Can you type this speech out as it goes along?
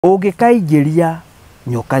Ungikaingiria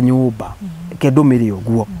nyoka nyumba kendumire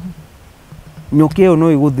uguo nyoka iyo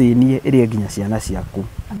no iguthinie iria nginya ciana ciaku.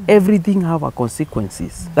 Everything have a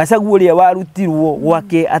consequences. Gacagu uria warutirwo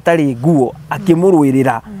gwake atari nguo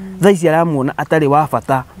akimurwirira thaici aramuona atari wa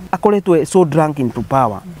bata akoretwe so drunk into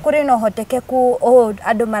power. Kuri no hotekeku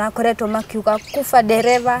andu marakoretwo makiuga kufa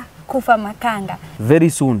dereva kufa makanga. Very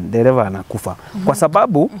soon dereva anakufa kwa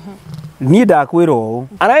sababu ni ndakwiro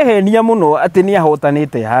arahenia muno ati ni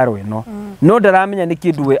ahotanite haro ino no ndaramenya ni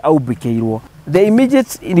kindu we aubikeirwo. The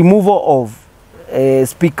immediate removal of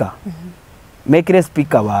speaker make the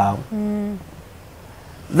speaker wow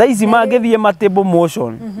thaici magethie matable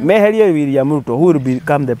motion meherie William Ruto who will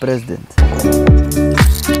become the president.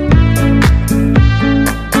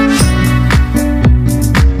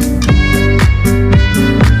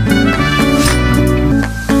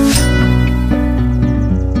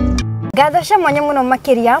 Gathosha mwenye muno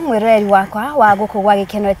makiria mwireri wakwa wa guku gwa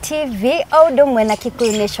Gikeno TV audo mwena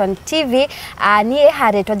Kikuyu Nation TV ni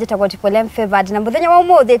hare twajitagwo Tipolem Favored na muthenya wa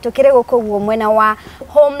umuthi tukire guku guo mwena wa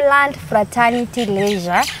Homeland Fraternity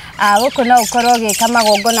Leisure guku no ukoroge kama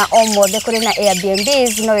gongona o mothe kuri na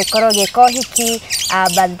Airbnbs no ikoroge kohiki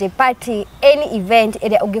birthday party any event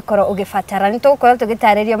area ungikoro ugifatara ni tukoro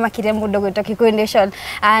tugitaririo makire mundu gwitwa Kikuyu Nation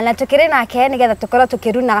na tukire nake nigetha tukoro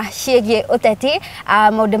tukiruna ciege uteti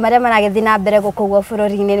maundu maria maragethii na mbere guku gwo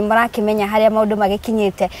bururi-ini ni murakimenya haria maundu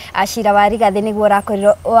magikinyite cira wa rigathi niguo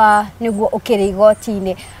rakorirwo niguo ukiri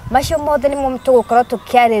igoti-ini macio mothe ni mo tugukorwo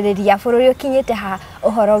tukiaririria bururi ukinyite ha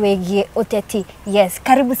uhoro wigie uteti. Yes,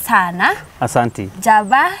 karibu sana. Asante.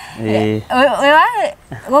 Jaba. Wewe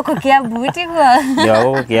guku Kiambu tiguo? Ya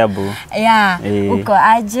guku Kiambu. Ya. Uko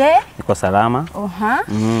aje? Niko salama.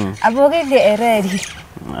 Abogege ereri.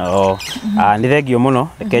 Ni thengio muno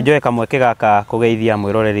kenjoe kamweke gaka kugeithia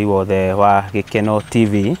mwiroreri wothe wa Gikeno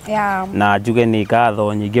TV na njuge ni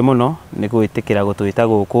ngatho nyingi muno ni gwitikira gutwita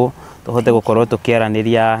guku tuhote gukorwo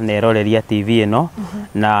tukiaraniria na eroreria TV ino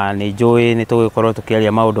na ni njui ni tugikorwo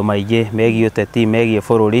tukiaria maundu maingi megie uteti megie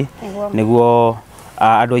bururi niguo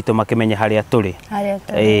andu aitu makimenya haria turi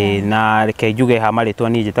na reke njuge ha maritwa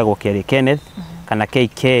ni njitagwo Kerry Kenneth kana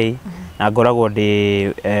KK na ngoragwo ndi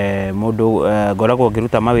mundu ngoragwo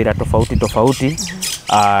ngiruta mawira tofauti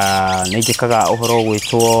ni njikaga uhoro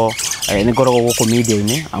gwitwo ni ngoragwo guku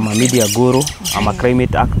media-ini ama media guru ama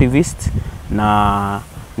climate activist na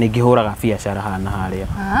ni ngihuraga biacara hana haria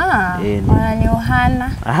ni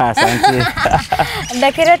uhana. Asante.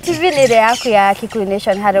 Ndakira TV ni yaku ya Kikuyu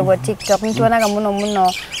Nation haragwo TikTok nituonaga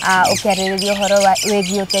muno ukiaririria uhoro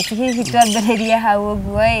wegi uteti hihi twambereria hau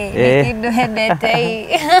uguo kindu hendete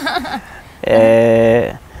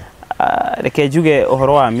reke njuge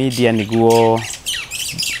uhoro wa media niguo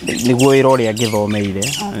iroria ngithomeire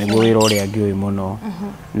niguo iroria ngioi muno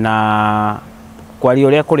na kwari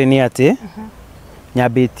uria kuri ni ati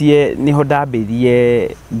nyambitie niho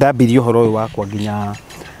ndambirie uhoro uyu wakwa nginya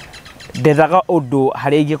ndethaga undu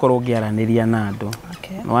haria ingikorwo ngiaraniria na andu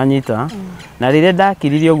nwanyita na riria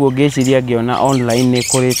ndakiririe uguo ngiciria ngiona online ni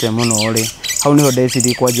kurite muno ri hau niho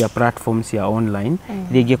ndecirie kwanjia platforms ya online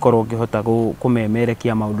iria ingikorwo ngihota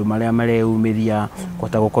kumemerekia maundu maria mareumiria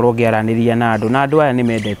kota gukorwo ngiaraniria na andu aya ni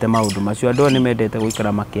mendete maundu macio andu ni mendete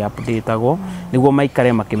guikara maki-updateagwo niguo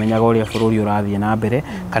maikare makimenyaga uria bururi urathie na mbere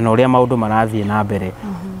kana uria maundu marathie na mbere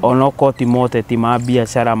ono koti moteti ma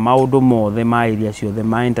biashara maundu mothe ma iria ciothe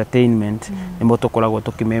ma entertainment ni mutukoragwo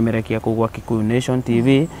tukimemerekia kugwa Kikuyu Nation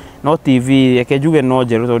TV no TV reke njuge no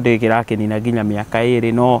njeru tondu ndikirakinina nginya miaka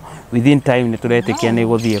 2 no within time ni turetikia ni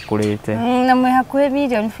guthie kurite na mwe hakuhe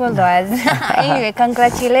million followers. Anyway,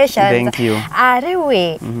 congratulations. Thank you.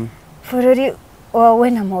 Ariwe bururi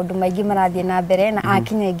wena maundu maingi marathie na mbere na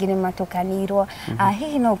akinya ingi ni matukanirwo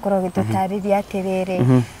hihi no ukorwo gitutariria atiriri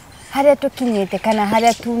haria tukinyite kana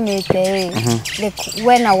haria tumite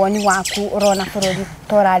wena woni waku urona bururi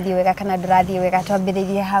torathie wega kana ndurathie wega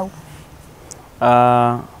twambiririe hau?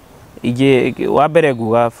 Igie wa mbere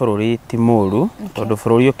nguga bururi ti muru tondu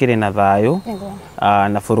bururi ukiri na thayu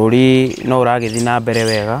na bururi no uragithi na mbere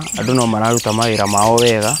wega andu no mararuta mawira mao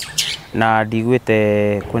wega na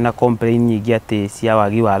ndigwite kwina complain nyingi ati cia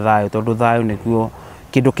wagi wa thayu tondu thayu niguo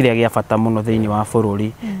kindu kiria gia bata muno thiini wa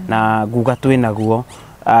bururi na nguga twinaguo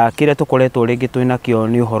kire tukoretwo ringi twinakio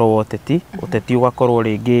ni uhoro wa uteti ugakorwo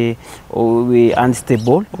ringi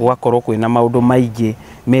unstable ugakorwo kwina maundu maingi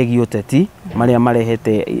megi uteti maria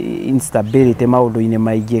marehete instability maundu-ini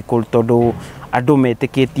maingi tondu andu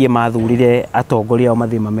metikitie mathurire atongoria ao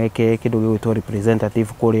mathie mameke kindu gigwitwo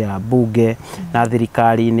representative kuria bunge na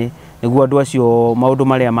thirikari-ini niguo andu acio maundu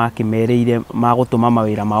maria makimereire magutuma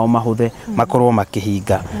mawira mao mahuthe makorwo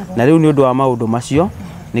makihinga na riu ni undu wa maundu macio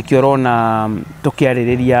nikio urona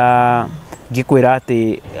tukiaririria ngikwira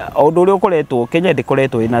ati undu uri ukoretwo Kenya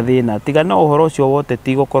ndikoretwo ina thina tiga no uhoro ucio wote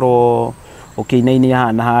ti gukorwo ukinaini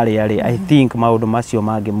hana hari ari I think maundu macio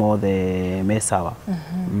mangi mothe mesawa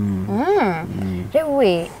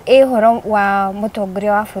Riu ihoro wa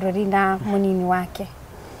mutongoria wa bururi na munini wake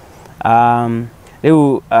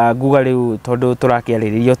riu nguga riu tondu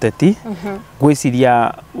turakiaririria uteti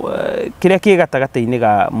gwiciria kiria ki gatagati-ini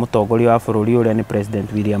ga mutongoria wa bururi uria ni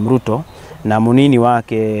President William Ruto na munini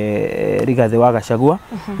wake Rigathi wa Gachagua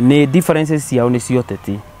ni differences ciao ni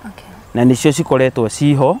cioteti na nicio cikoretwo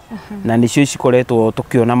ciho na nicio cikoretwo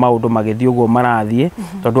tukiona maundu magithii uguo marathie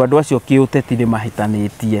tondu andu acio kiuteti ni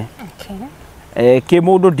mahitanitie ki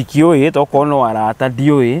mundu ndikioi toko no arata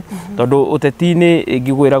ndioi tondu uteti-ini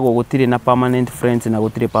ngigwiragwo gutire na permanent friends na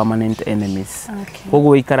gutire permanent enemies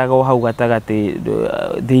koguo ikaraga hau gatagati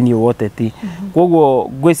thiini wa uteti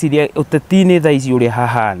koguo ngwiciria uteti-ini thaici uri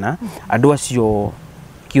hahana andu acio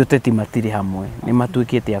kiuteti matiri hamwe ni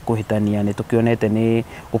matuikite akuhitania ni tukionete ni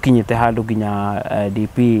gukinyite handu nginya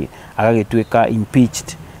DP agagituika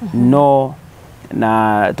impeached no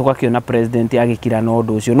na tukakiona president agikira no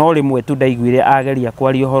ndu ucio no rimwe tu ndaiguire ageria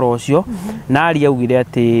kwaria horo ucio na ari augire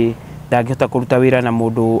ati ndangihota kuruta wira na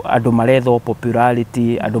mundu andu maretho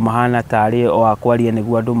popularity andu mahana tari o akwaria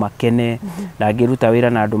niguo andu makene ndangiruta wira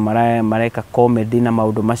na andu mareka comedy na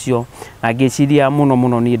maundu macio na ngiciria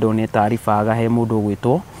muno ni ndone taarifa agahe mundu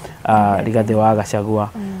gwitwo Rigathi wa Gachagua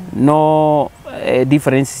no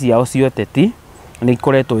difference ciao cioteti ni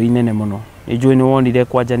ikoretwo inene muno ijui ni wonire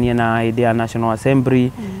kwanjania na hindi ya National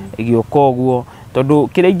Assembly igioka uguo tondu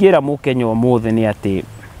kiria ingira mukenya omothe ni ati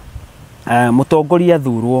mutongoria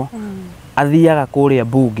thurwo athiaga kuria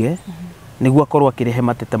bunge niguo akorwo akirehe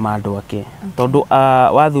matete ma andu ake tondu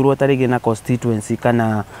wathurwo tarigi na constituency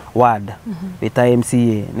kana ward eta MCA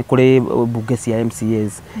ni kuri bunge cia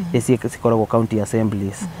MCAs eci cikoragwo county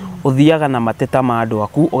assemblies uthiaga na mateta ma andu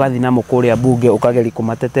aku ugathi na mukuria bunge ukageri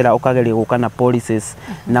kumatetera ukageri guka na policies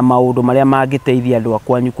na maundu maria mangiteithia andu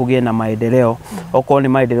akwanyu kugie na maendeleo oko ni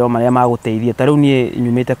maendeleo maria maguteithia tariu nie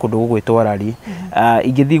nyumite kundu gugwitwarari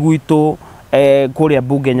ingithi gwitu kuria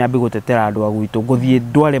bunge nyambi gutetera andu agwitu guthie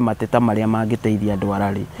ndware mateta maria mangiteithia andu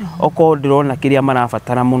arari oko ndirona kiria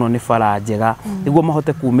marabatara muno ni bara njega niguo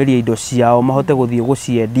mahote kuumiria indo ciao mahote guthie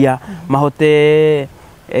guciendia mahote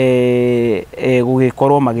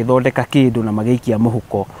gugikorwo magithondeka kindu na magiikia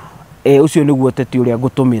muhuko ucio niguo teti uria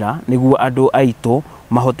ngutumira niguo andu aitu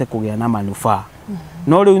mahote kugia na manufaa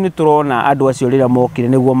no riu ni turona andu acio rira mokire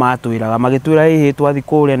niguo matwiraga magitwira hihi twathi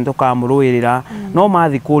kuria nitukamurwirira no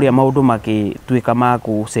mathi kuria maundu magituika ma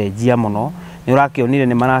gucenjia muno ni urakionire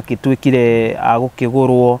ni marakitwikire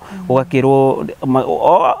agukigurwo ugakirwo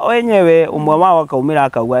wenyewe umwe wao akaumira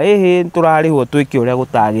akauga hihi turarihwo twike uria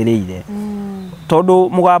gutagiriire tondu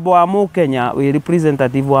mugambo wa mukenya we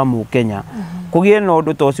representative wa mukenya kugie no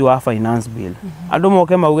undu toci wa finance bill andu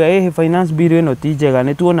moke mauga finance bill ino ti njega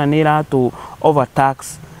ni tuona ni ratu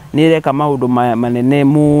overtax ni reka maundu manene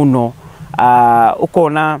muno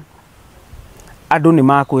ukona andu ni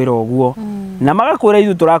makwira uguo na magakwira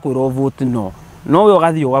ithu turakwira vote no we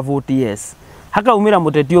ugathi vote yes hakaumira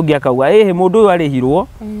muteti ungi akauga mundu uyu arihirwo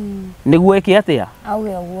niguo eke atia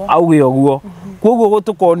auge uguo koguo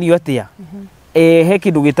gutukonio atia he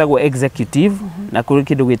kindu gitagwo executive na kuri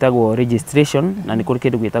kindu gitagwo registration na ni kuri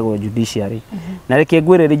kindu gitagwo judiciary na reke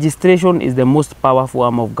ngwire registration is the most powerful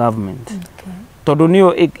arm of government tondu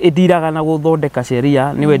niyo idiraga na guthondeka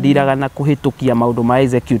sheria niwe idiraga na kuhitukia maundu ma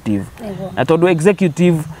executive na tondu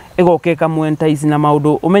executive igoke kamwentaici na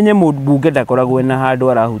maundu umenye mbunge ndakoragwo na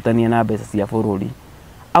handu arahutania na mbeca cia bururi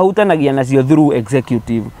ahutanagia nacio through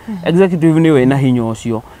executive executive niwe na hinya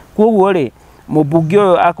ucio koguo ri mubunge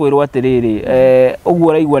uyu akwirwo atiriri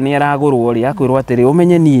uguo raigwa ni aragurwo ri akwirwo atiri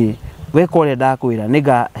umenye nie weka uria ndakwira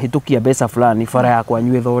niga hitukia mbeca fulani bara yakwa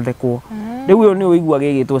nywe thondekwo riu uyu ni uigwa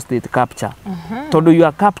gigitwo state capture tondu you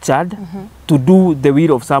are captured to do the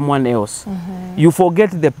will of someone else you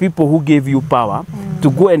forget the people who gave you power to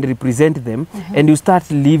go and represent them and you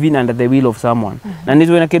start living under the will of someone na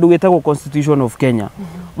nizo na kindu gitagwo constitution of Kenya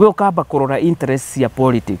we ukamba kurora interests ya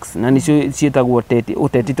politics na nicio cietagwo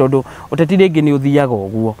uteti tondu uteti ringi ni uthiaga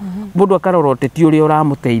uguo mundu akarora uteti uria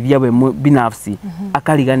uramuteithia we binafsi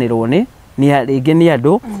akariganirwo ni ringi ni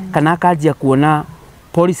andu kana akanjia kuona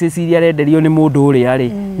policies iria renderio ni mundu uria ri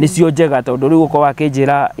nicio njega tondu riu uko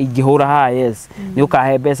wakinjira ingihura ha yes ni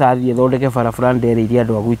ukahe mbeca athie thondeke bara fulani ndere iria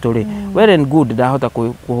andu agwitu ri well and good ndahota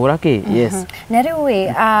kuhura ki yes na riu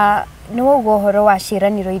ni wogo horo wa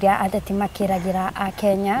ciraniro iria ateti makiragira a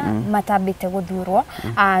Kenya matambite guthurwo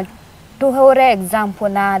tuhore example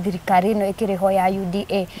na thirikari no ikiriho ya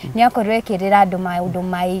UDA ni akorwo ikirira andu maundu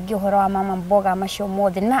maingi uhoro wa mama mboga macio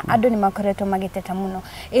mothe na andu ni makoretwo magiteta muno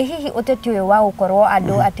hihi uteti uyu wa gukorwo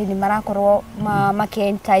andu ati ni marakorwo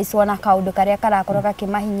makentaiswo na kaundu karia karakorwo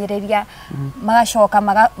gakimahinyiriria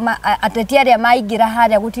magacoka ateti aria maingira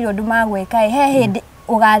haria gutiri undu magwika he hindi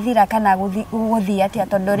ugathira kana guthia atia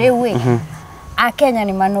tondu riu Akenya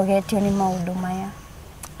ni manogetio ni maundu maya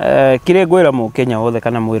kire ngwira mu Kenya wothe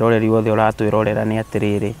kana mwiroreri wothe uratwirorera ni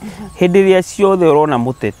atiriri hindi iria ciothe urona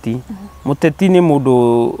muteti ni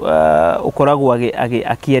mundu ukoragwo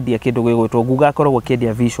akiendia kindu gwitwo nguga akoragwo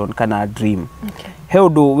akiendia vision kana dream he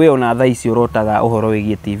undu we ona thaa ici urotaga uhoro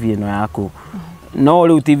wigie TV ino yaku no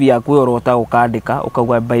riu TV yaku urota ukandika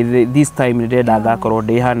ukauga by this time ndirenda ngakorwo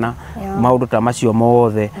ndihana maundu ta macio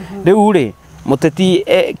mothe riu ri muteti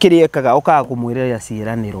kiriekaga ukaga kumwirira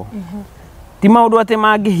ciiraniro ti maundu ati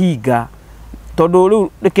mangihinga tondu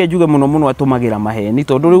riu reke njuge muno atumagira maheni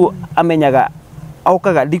tondu riu amenyaga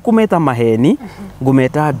aukaga ndikumeta maheni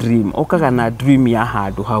ngumeta dream okaga na dream ya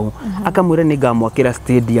handu hau akamwira ni ngamwakira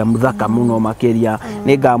stadium thaka muno makiria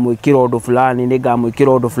ni ngamwikira undu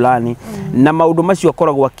fulani na maundu macio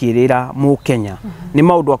akoragwo akirira mu Kenya ni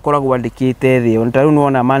maundu akoragwo andikite thi ontaru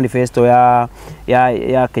nuona manifesto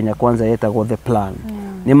ya Kenya Kwanza yetagwo the plan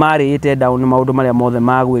ni marite down maundu maria mothe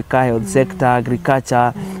magwika health sector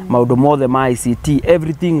agriculture maundu mothe ma ICT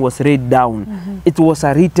everything was laid down it was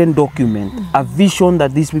a written document a vision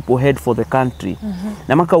that these people had for the country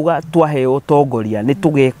na makauga twaheo tongoria ni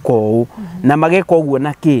tugeko na mageka uguo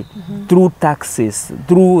na ki through taxes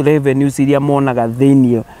through revenues iria monaga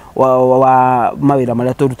thini wa mawira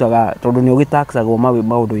maria turutaga tondu ni ugitaxagwo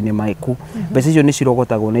maundu-ini maiku mbeca icio ni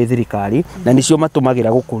cirogotagwo ni thirikari na nicio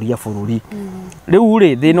matumagira gukuria bururi riu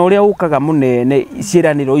ri thina uria ukaga munene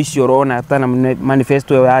ciraniro icio rona tana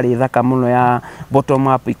manifesto yari thaka muno ya bottom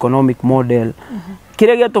up economic model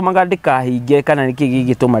kiria gitumaga ndikahinge kana niki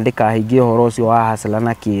gigituma ndikahinge uhoro ucio wa hasla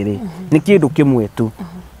na kiri ni kindu kimwe tu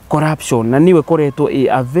corruption na niwe koretwo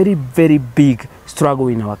a very big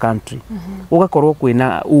struggle in our country ugakorwo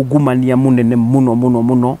kwina ungumania munene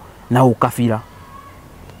muno na ukabira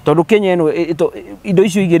tondu Kenya eno indo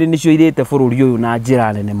icio igiri nicio irite bururi uyu na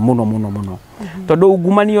njira nene muno tondu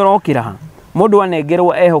ungumania urokira mundu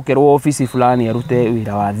anengerwo ehokerwo ofisi fulani arute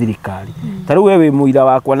wira wa thirikari taru wewe muira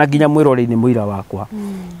wakwa na nginya mwirori ni muira wakwa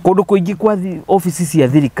kundu kuingi kwa ofisi cia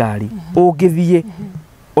thirikari ungithie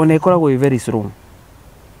ona ikoragwo very strong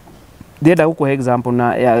ndenda gukuhe example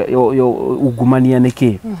na ungumania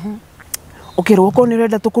niki ukirwo uko ni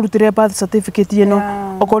urenda tukurutire birth certificate ino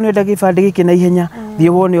uko ni urenda gibande giki na ihenya thie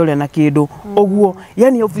wone ule na kindu oguo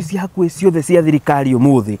yani ofisi hakuwe ciothe cia thirikari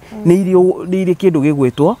umuthi ni iri kindu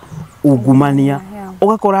gigwitwo ungumania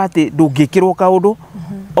ugakora ati ndungikirwo kaundu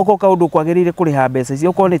oko kaundu kwagirire kuriha mbeca icio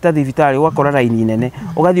uko ni ta thibitari ugakora raini nene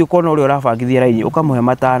ugathie ukona uri urabangithia raini ukamuhe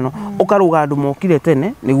matano ukaruga andu mokire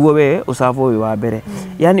tene niguo we usavo wi wa mbere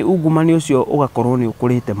yani ungumania ucio ugakorwo ni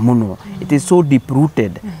ukurite muno it is so deep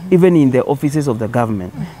rooted even in the offices of the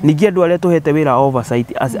government ningi andu aria tuhete wira oversight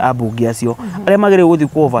as abungi acio aria magire guthi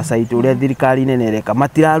ku oversight uria thirikari nene reka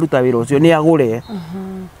matiraruta wira ucio ni agure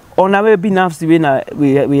ona we binafsi wina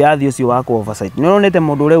wiathi ucio wa ku oversight ni onete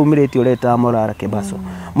mundu ure umirite ureta morara kibaso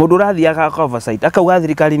mundu urathi aka oversight akauga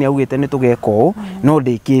thirikari ni augite ni tugeko no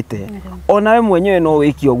ndikite ona we mwenyewe no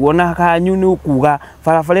wiki oguo na kanyu ni ukuga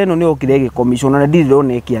barabara ino ni okire gi commission na ndiro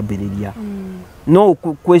ne kiambiriria no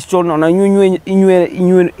question ona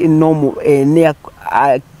inywe no ne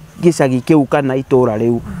gicagi kiu kana itura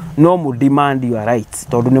riu no mu demand your rights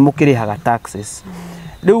tondu ni mukirihaga taxes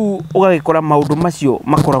riu ugagikora maundu macio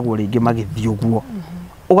makoragwo ringi magithii uguo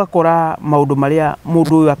ugakora maundu maria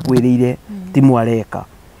mundu uyu akwirire ti mwareka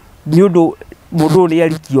ni undu mundu ni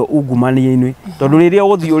arikio ungumania-ini tondu riria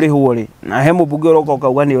uthii urihwo ri na he mubunge uroka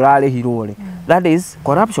ukauga ni urarihirwo ri that is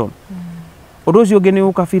corruption undu ucio ungi ni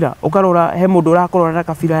ukabira ukarora he mundu urakorora na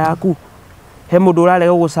kabira yaku he mundu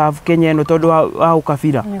urarega guserve Kenya ino tondu wa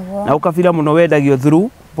ukabira na ukabira muno wendagio through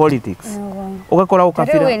politics ugakora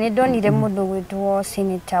ukabira riu ni ndonire mundu gwitwo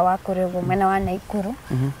senator wa Kurego mwena wa Naikuru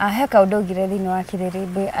aheka undu ngire thini wa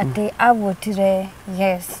Kiririmbi ati avotire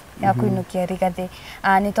yes ya kuinukia Rigathi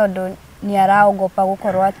ni tondu ni araogopa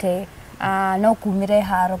gukorwo ati no kumire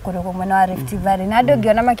haro Kurego mwena wa Rift Valley na andu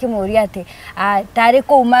ngiona makimuria ati tari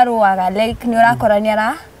ku maruaga like ni urakora ni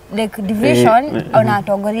ara like division ona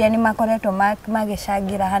atongoria ni makoretwo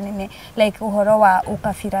magishangira hanene like uhoro wa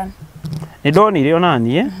ukabira ni ndonire ona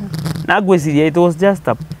nie na ngwiciria it was just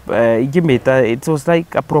a it was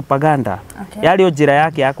like a propaganda yari njira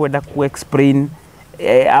yake ya kwenda ku explain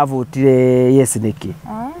avotire yes niki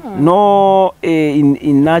no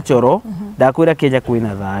in natural ndakwira Kenya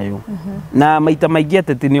kwina thayo na maita maingi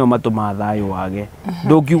ateti nio matuma thayo wage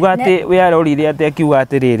ndungiuga ati we arorire ati akiuga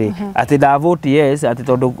atiriri ati ndavoti yes ati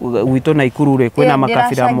tondu gwito na Ikuru ri kwina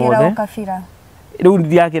makabira mothe riu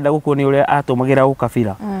ndiakenda gukoni uria atumagira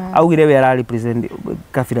ukabira augire we ara represent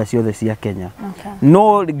kabira ciothe cia Kenya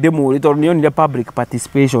no ndimuri tondu nionire public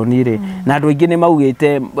participation iri na andu aingi ni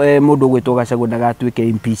maugite mundu gwitwo Gachagua ndagatuike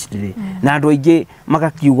impeached ri na andu aingi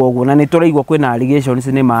magakiuga uguo na ni turaigwa kwina allegations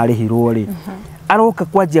ni marihirwo ri aroka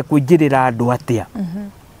kwanjia kuingirira andu atia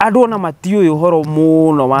andu ona matiuĩ uhoro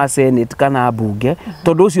muno wa Senate kana bunge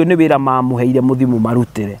tondu ucio ni wira mamuheire muthimu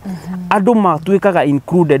marutire andu matuikaga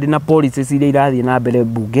included na policies iria irathie na mbere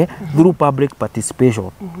bunge through public participation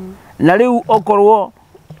na riu okorwo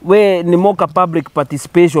we ni moka public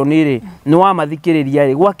participation iri ni wa mathikiriria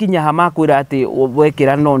ri gwakinya ha makwira ati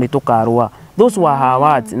wekira no ni tukarwa those were her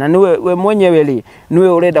words na niwe we mwenyewe ri niwe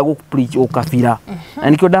urenda gu preach ukabira na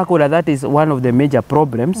nikio ndakwira that is one of the major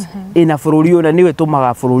problems in a bururi ona niwe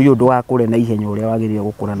tumaga bururi undu wa kure na ihenya uria wagiria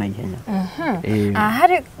gukura na ihenya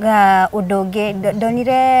hari udonge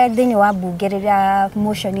donire thini wa bunge riria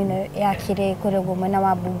motion ino yakire kuregwo mwena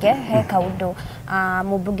wa bunge he kaundu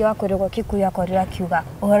mubunge wa kuregwo Kikuyu akorira kiuga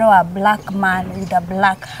uhoro wa black man with a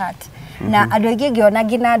black hat na andu aingi ngiona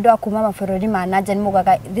ngina andu akuma mabururi ma nanja ni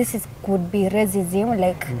mugaga this is could be racism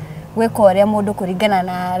like wikoria mundu kuringana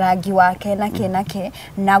na rangi wake nake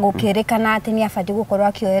na gukirikana ati ni abati gukorwo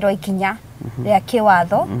akioerwo ikinya ria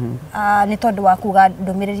kiwatho ni tondu wa kuga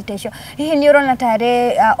Ndumiriri tecio hihi ni urona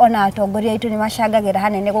tare ona atongoria itu ni mashangagira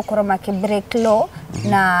hanene gukorwo maki break law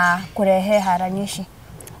na kurehe haranyishi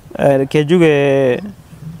kejuge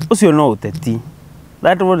ucio no uteti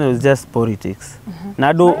that one was just politics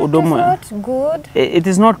na ndu udumwe it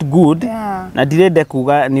is not good na direde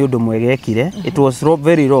kuga ni undu mwegekire it was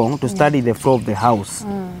very wrong to study the floor of the house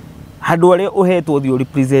handu ari uhetwo thio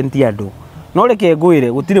represent andu no reke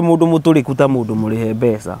ngwire gutire mundu muturiku ta mundu murihe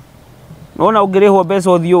mbeca nona ungirihwo mbeca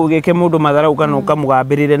uthio ugike mundu matharau kana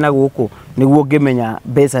ukamugambirire na guku niguo ngimenya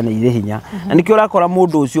mbeca ni ire hinya na nikio urakora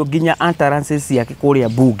mundu ucio nginya utterances ciake kuria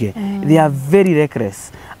bunge they are very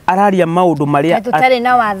reckless araria maundu maria tutari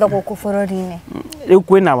na watho guku bururi-ini riu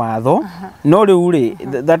kwina watho no riu ri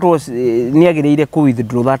that was niagiriire ku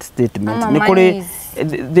withdraw that statement ni kuri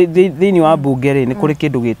thini wa bunge ri ni kuri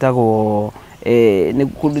kindu gitagwo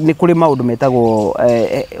ni kuri maundu metagwo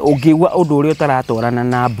ungigwa undu uria utaratwarana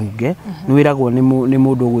na bunge ni wiragwo ni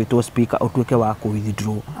mundu gwitwo speaker utuike wa ku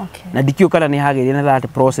withdraw na ndikio kana ni hageria na that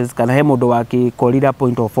process kana he mundu waki korira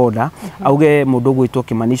point of order auge mundu gwitwo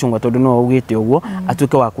kimanisho tondu no augite uguo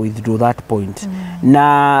atuike wa ku withdraw that point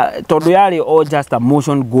na tondu yari all just a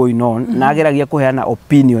motion going on na ageragia kuheana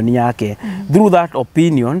opinion yake through that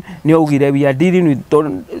opinion ni augire we are dealing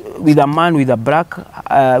with a man with a black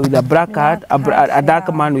hat a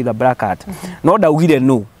dark man with a black hat no daugire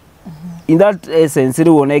no in that essence ri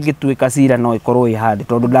wona igituika cira no ikorwo ihande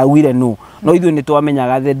tondu daugire no ithu ni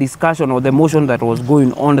twamenyaga the discussion or the motion that was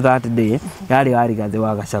going on that day yari Rigathi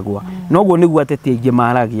wa Gachagua noguo niguo ateti aingi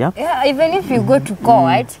maragia even if you go to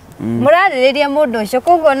court murariria mundu ucio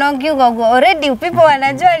kugo no ngiuga already people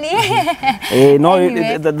wanajua ni no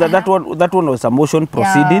that one was a motion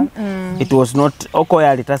proceeding it was not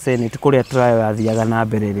okoyari ta Senate kuria trial yathiaga na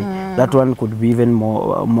mbere ri that one could be even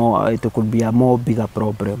more it could be a more bigger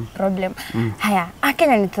problem haya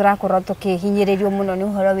akenya ni turakorwo tukihinyiririo muno ni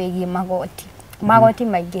uhoro wigie magoti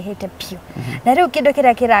maingihite pio na riu kindu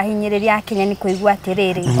kiria kirahinyiriria akenya ni kuigua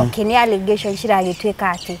atiriri ni allegation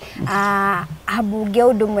ciragituika ati abunge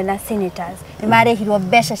undumwe na senators ni marehirwo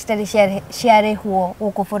mbeca citari ciarehwo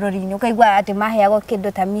guku bururi-ini ukaigua ati maheagwo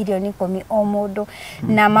kindu ta milioni 10 o mundu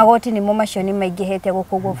na magoti ni mo macio ni maingihite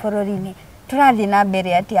guku bururi-ini turathi na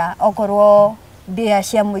mbere atia okorwo mbia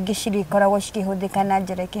cia muingi cirikoragwo cikihuthika na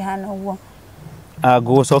njira kihana uguo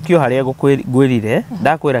gucokio haria ngwirire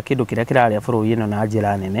ndakwira kindu kiria kiraria bururi ino na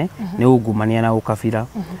njira nene ni ungumania na ukabira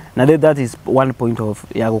na that is one point of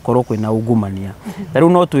ya gukorwo kwina ungumania taru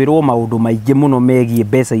no twirwo maundu maingi muno megie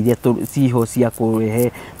mbeca iria ciho cia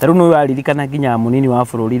kurehe taru no aririkana nginya munini wa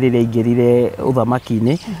bururi riria ingirire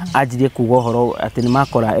uthamaki-ini anjirie kuga uhoro ati ni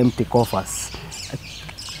makora empty coffers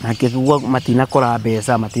na kiguo matinakora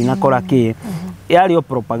mbeca matinakora ki yario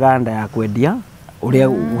propaganda ya kwendia uria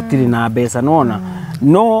gutiri na mbeca nona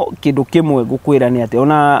no kindu kimwe gukwira ni ati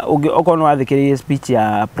ona okono wathikiririe speech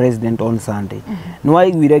ya president on Sunday no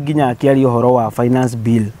aiguire nginya akiaria uhoro wa finance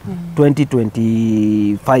bill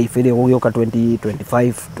 2025 ile gugioka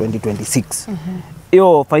 2025 2026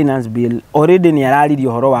 iyo finance bill already ni araririe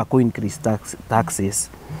uhoro wa ku increase taxes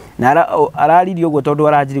na araririo guo tondu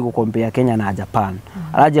aranjiri gu compare Kenya na Japan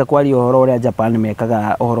aranjia kwari ohoro uria Japan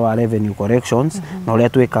mekaga ohoro wa revenue corrections na uria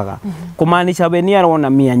twikaga kumaanisha we ni arona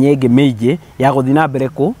mianya ingi miingi ya guthi na mbere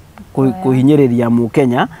kuhinyiriria mu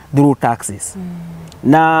Kenya through taxes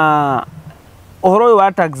na ohoro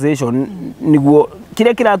wa taxation niguo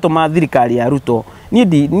kire kiratuma thirikari ya Ruto ni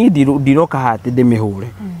ndiroka hati ndimihure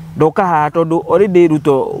ndoka ha tondu already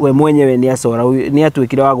Ruto we mwenyewe ni acora ni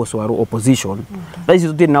atwikire wa gucwaru opposition thaici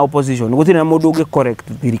tutiri na opposition gutiri na mundu ungi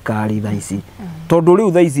correct thirikari thaici tondu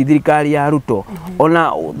riu thaici thirikari ya Ruto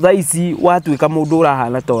ona thaici watwika mundu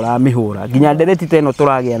urahana tora mihura ginya ndereti teno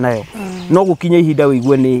turagia nayo no gukinya ihinda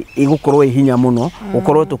wigue ni igukorwo hinya muno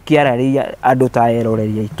gukorwo tukiararia andu ta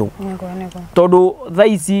eroreria itu tondu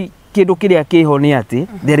thaici kindu kiria kiho ni ati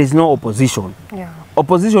there is no opposition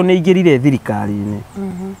opposition ni igirire thirikari-ini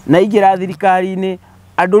na igira thirikari-ini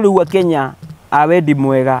andu riu a Kenya awendi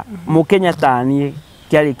mwega mu Kenya tani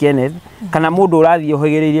kiari Kenneth kana mundu urathie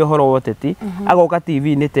ohegeririe horo woteti agoka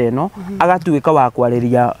TV-ini teno agatuika wa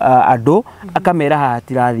kwariria andu akamera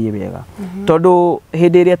hatirathie wega tondu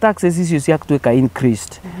hindi iria taxes icio cia tuika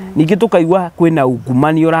increased ningi tukaigwa kwina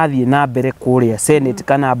ungumani urathie na mbere kuria Senate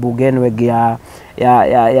kana bunge eno ingi ya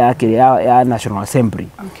National Assembly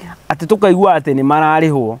ati tukaigwa ati ni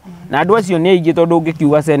mararihwo na andu acio ni aingi tondu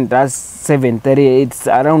ungikiuga senators 70 it's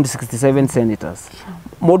around 67 senators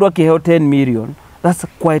mundu akiheo 10 million that's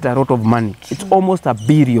quite a lot of money it's almost a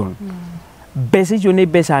billion bese icio ni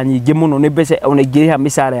besa nyingi muno ni besa ona ingiriha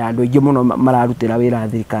mishara ya andu aingi muno mararutira wira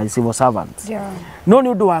thirikari civil servants no ni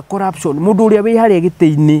undu wa corruption mundu uria wi haria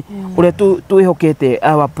giti-ini uria twihokete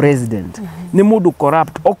our president ni mundu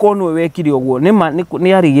corrupt okono wekire ogwo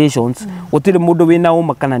ni allegations gutire mundu wina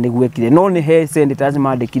uma kana ni gwekire no ni he senators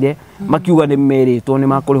mandikire makiuga ni meritwo ni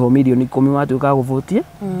makuriho milioni 10 matuika guvotie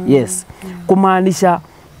yes kumaanisha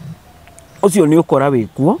ucio ni ukora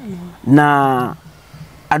wikuo na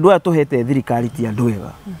andu atuhete thirikari ti andu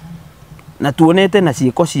wega na tuonete na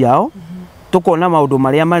ciiko ciao tukona maundu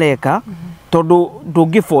maria mareka tondu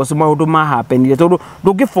ndungi force maundu ma happenire tondu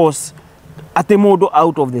ndungi force ati mundu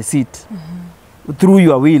out of the seat through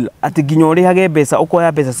your will ati ginyo urihage mbeca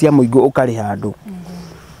ukoya mbeca cia muingi ukariha andu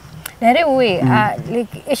na riu we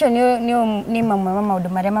like icio ni mamwe maundu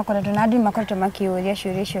maria makoretwo na andu makoretwo makiuria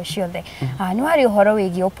ciuria icio ciothe ni wari uhoro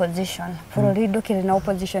wigi opposition bururi ndukire na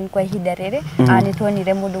opposition kwa ihinda riri ni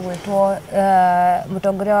tuonire mundu gwitwo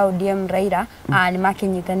mutongoria wa ODM Raila ni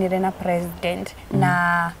makinyitanire na president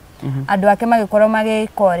na andu ake magikorwo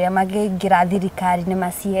magikoria magingira thirikari ni ma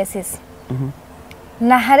CSS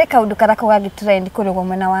na hari kaundu karako gagitrend kuri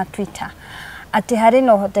mwena wa Twitter ati hari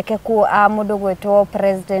no hotekeku mundu gwitwo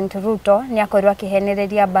president Ruto ni akorwa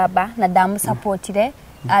kihenereria baba na damu supportire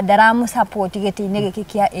daramu support giti-ini giki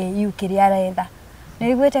kia AU kiria aretha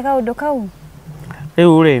ni gwete kaundu kau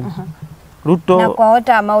riu ri Ruto na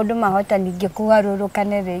kwahota maundu mahota ningi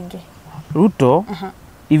kugarurukane ringi Ruto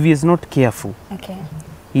if he is not careful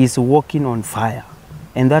he is walking on fire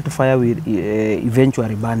and that fire will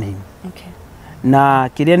eventually burn him na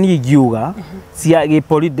kiria ni giuga cia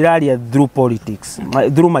gipolitiraria through politics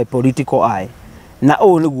through my political eye na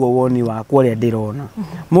o niguo woni wa kwaria ndirona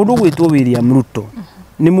mundu gwitwo William Ruto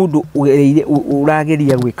ni mundu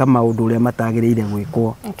urageria gwika maundu uria matagereire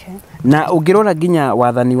gwikwo na ungirona ginya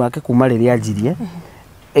wathani wake kuma riria anjirie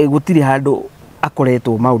gutiri handu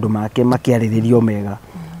akoretwo maundu make makiariririo mega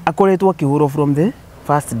akoretwo akihuro from the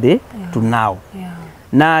first day to now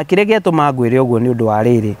na kiria giatuma ngwire uguo ni undu wa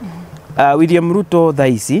riri William Ruto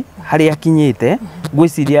thaici hari akinyite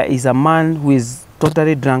gwiciria is a man who is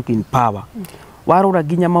totally drunk in power warora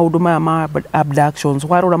ginya maundu maya ma abductions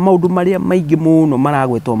warora maundu maria maingi muno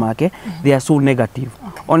maragwetwo make they are so negative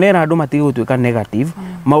onera andu matige gutwika negative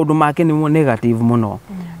maundu make ni mo negative muno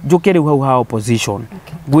njuke riu hau ha opposition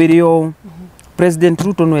gwirio President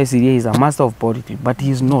Ruto no esiria is a master of politics but he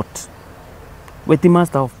is not weti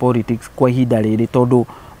master of politics kwa ihinda riri tondu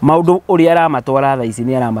maundu uria aramatwara thaici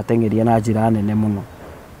ni aramatengeria na njira nene muno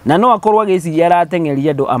na no akorwo agiciria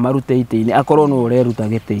aratengeria andu amarute ite-ini akorwo no ureruta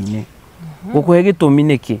gite-ini gukuhe gitumi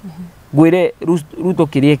niki gwire Ruto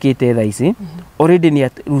kiria kite thaici already ni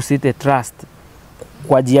rusite trust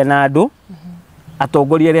kwa jia na andu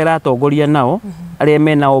atongoria aria aratongoria nao aria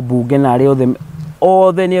mena obunge na aria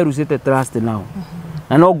othe ni rusite trust nao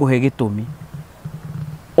na no nguhe gitumi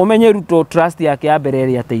umenye Ruto trust yake ya mbere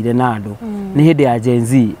ria teire na andu ni hindi ya Gen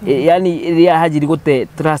Z yani ria hajiri gute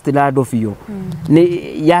trust na andu biu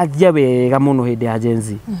ni yajia wega muno hindi ya Gen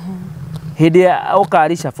Z hindi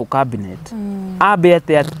okarisha for cabinet abe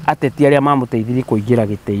ateti aria mamuteithirie kuingira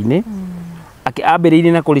gite-ini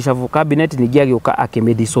ambiriire na kurisha for cabinet ningi agioka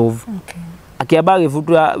akimedissolve akiamba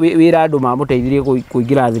gifutura wira andu mamuteithirie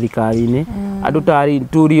kuingira thirikari-ini andu tari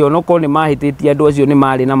turio no ko ni mahititie andu acio ni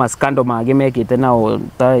mari na maskando mage mekite nao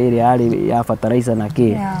ta iri yari ya fertilizer na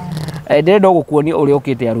ki ndenda gukuonia uria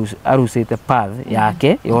ukite arusite path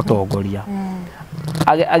yake yotongoria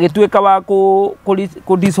agituika wa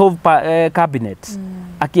ku dissolve cabinet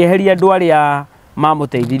akieheria andu aria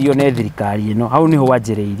mamuteithirio ne thirikari ino hau niho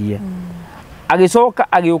wanjiriirie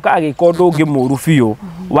agicoka agiuka agikondo ungi muru biu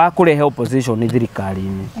wa kurehe opposition ni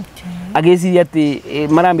thirikari-ini agiciria ati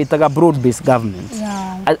maramitaga broad based government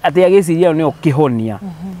ati agiciria nio kihonia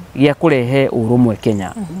gia kurehe urumwe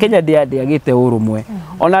Kenya Kenya ndiagite urumwe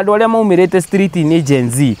ona andu aria maumirite street ni Gen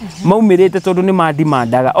Z maumirite tondu ni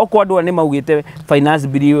mandimandaga oko andu ni maugite finance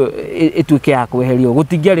bill ituike ya kweherio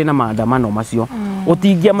gutingiari na maandamano macio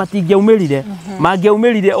matingiaumirire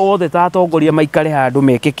mangiaumirire othe ta atongoria maikare handu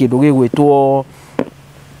meke kindu gigwitwo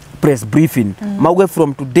press briefing mauge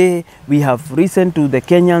from today we have listened to the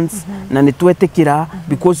Kenyans na nitwetikira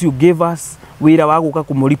because you gave us wira wa guka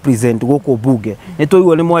kumrepresent guko bunge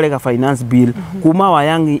nitwiwe ni mwarega finance bill kuma wa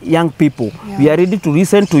young people we are ready to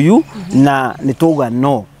listen to you na nituga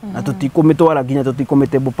no na tutikumitwara ginya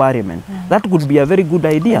tutikumitebo parliament that could be a very good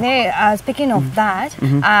idea. Speaking of that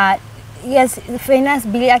yes, finance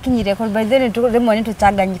bill akinyire ko by the way remoni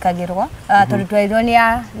tutaganyikagirwa tondu twaithwo ni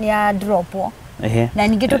ya dropo na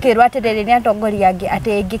ningitokirwa aterere ni atongoria angi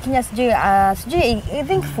ati ingikinya sijui I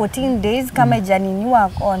think 14 days kama janiniwa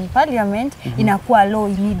on parliament inakuwa law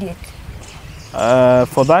immediate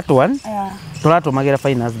for that one turatumagira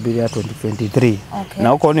finance bill ya 2023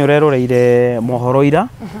 na uko ni ureroreire mohoro ira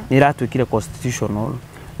ni ratwikire constitutional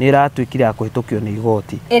ni ratwikire akuhitukio ni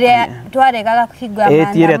igoti ire twaregaga kuhingwa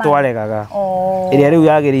maandamano ire twaregaga ire riu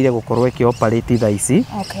yagirire gukorwo iki operate thaici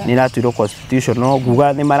ni ratwiro constitutional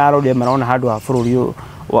guga ni mararorire marona handu ha bururi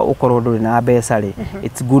ukorwo nduri na besari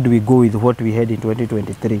it's good we go with what we had in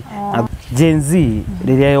 2023 Gen Z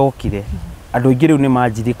riria yokire andu ingi riu ni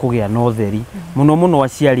manjiri kugia na utheri muno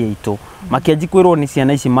aciari aitu makianji kwirwo ni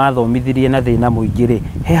ciana ici mathomithirie na thina muingire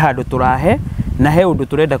he handu turahe na he undu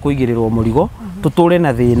turenda kuigirirwo murigo tuture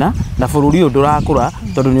na thina na bururi undu rakura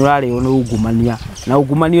tondu ni urario ni ungumania na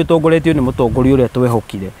ungumania utongoretio ni mutongoria uria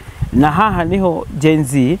twehokire na haha niho Gen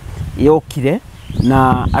Z yokire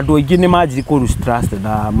na andu aingi ni manjiri ku lose trust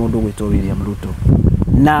na mundu gwitwo William Ruto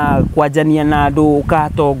na kwanjania na andu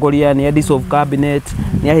ukatongoria ni dissolve cabinet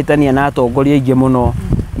ni ahitania na atongoria aingi muno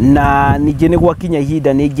na ningi ni gwakinya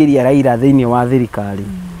ihinda ni ingiria Raila thiini wa thirikari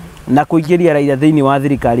na kuingiria Raila thiini wa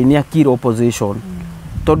thirikari ni akira opposition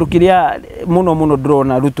tondu kiria muno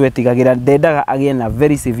drona Ruto etigagira ndendaga agie na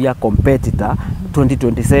very severe competitor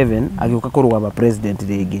 2027 agiuka kurugama president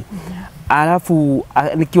ringi alafu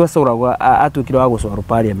nikiwa soragwa atwikira wa gucwarwo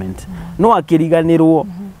parliament no akiriganirwo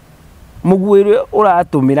mugwire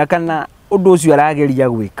uratumira kana undu ucio arageria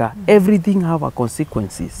gwika everything have a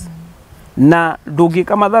consequences na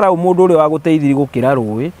ndungika mathara mundu uri wa guteithiri gukira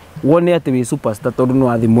ruwi wone ati wi superstar tondu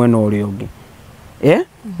no athi mwena uri ungi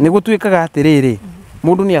ni gutwikaga atiriri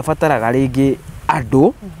mundu ni afataraga ringi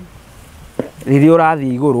andu riria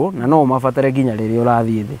urathi iguru na no mafatare ginya riria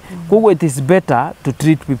urathi thi koguo it is better to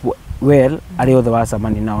treat people well ari othe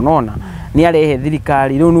wacamani nao nona ni arehe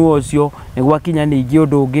thirikari riu ni ucio ni gwakinya ningi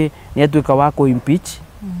undu ungi ni atwika wa ku impeach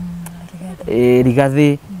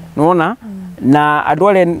Rigathi nona na andu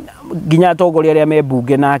aria ginya atongoria aria me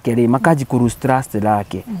bunge nake ri makaji ku lose trust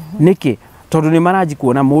lake niki tondu ni maraji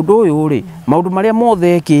kuona mundu uyu ri maundu maria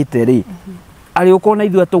mothe ekite ri ari ukona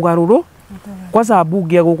ithu atugaruru kwa sababu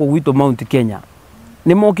bunge guku gwitu Mount Kenya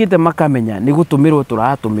ni mokite makamenya ni gutumirwo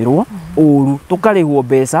turatumirwo uru tukarihwo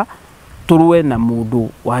mbeca turwe na mundu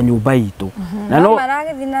wa nyumba itu na no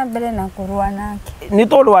maragithina mbere na kurwa nake ni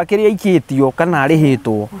tondu wakiria ikitio kana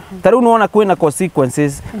arihitwo taru nona kwina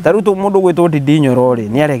consequences taru mundu gwitwo Ndinyoro ri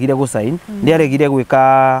ni aregire gu sign ni aregire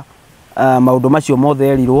gwika maundu macio mothe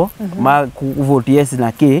erirwo ma vote yes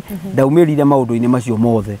na ki ndaumirire maundu-ini macio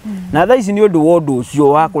mothe na tha ici ni undu wa undu ucio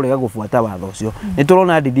wa kurega gufuata watho ucio ni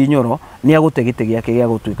turona Ndinyoro ni agutegite giake gia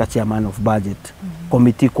gutwika chairman of budget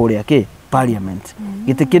committee kuria ki parliament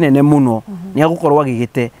gite kinene muno ni agukorwa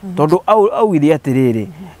gigite tondu au iria atiriri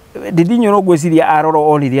Ndinyoro gwiciria aroro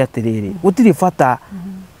onire atiriri gutiri fata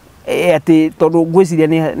ati tondu gwiciria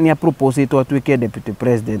ni a propose to atwike deputy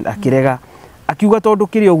president akirega akiuga tondu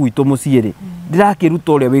kirio gwitu muciiri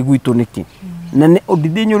ndirakiruta uria wi gwitu niki na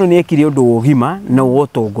Ndinyoro ni ekire undu ugima na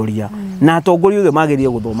utongoria na atongoria othe magirie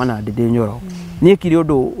guthoma na Ndinyoro ni ekire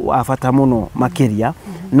undu wa bata muno makiria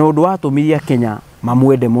na undu watumiria Kenya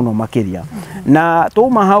mamwende muno makiria na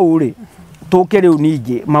tuma hau ri tuke riu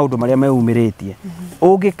ningi maundu maria meumiretie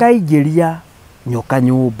ungikaingiria nyoka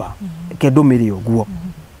nyumba kendumiri uguo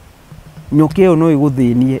nyoke ĩyo no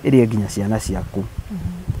ĩgũthĩnie ĩrĩa nginya ciana ciaku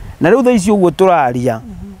na rĩu thaa ici ũguo tũraria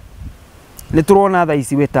nĩ tũrona thaa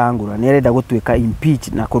ici Wetangula nĩ arenda gũtuĩka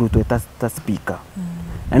impeached na kũrutwo ta speaker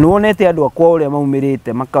na nĩ wonete andũ akwa ũrĩa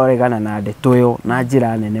maumĩrĩte makaregana na ndeto ĩyo na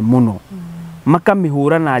njĩra nene mũno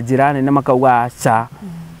makamĩhũra na njĩra nene makauga aca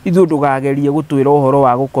ithuĩ ndũgagerie gũtwĩra ũhoro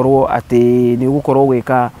wa gũkorwo atĩ nĩ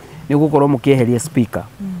ũgũkorwo mũkĩeheria speaker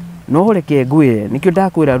no reke ngwĩre nĩkĩo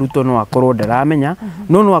ndakwĩra Ruto no akorwo ndaramenya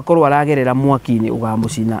no akorwo aragerera mwaki-inĩ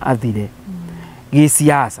ũgamũcina athire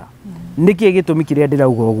gĩciaca nĩkĩ gĩtũmi kĩrĩa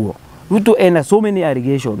ndĩrauga ũguo Ruto ena so many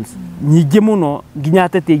allegations nyingĩ mũno nginya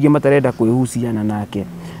ateti aingĩ matarenda kwĩhuciana nake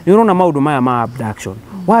nĩ ũrona maũndũ maya ma abduction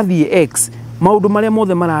wathiĩ X maũndũ marĩa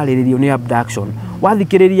mothe mararĩrĩrio nĩ abduction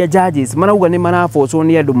wathikĩrĩria judges marauga nĩ marabocwo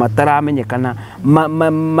nĩ andũ mataramenyekana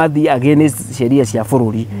mathi against sheria cia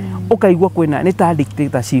bũrũri ũkaigua kwĩna nĩ ta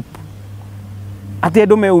dictatorship atĩ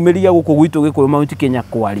andũ meumĩria gũkũ gwitũ Gĩkũyũ Mount Kenya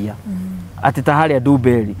kwaria atĩ ta harĩa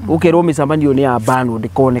Ndumiriri ũkerwo mĩcemanio nĩ ya banwo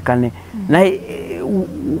ndĩkonekane na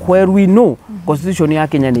where we know constitution ya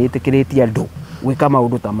Kenya nĩ ĩtĩkĩrĩtie andũ gwĩka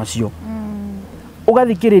maũndũ ta macio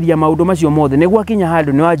ũgathikĩrĩria maũndũ macio mothe nĩ gwakinya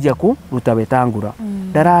handũ nĩ wanjia kũruta Wetangula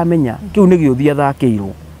ndaramenya kĩu nĩ gĩũthi athakĩirwo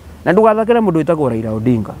na ndũgathakĩre mũndũ wĩtagwo Raila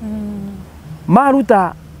Odinga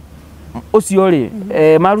maruta ũcio rĩ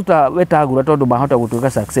maruta Wetangula tondũ mahota gũtuĩka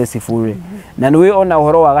successful rĩ na nĩ ona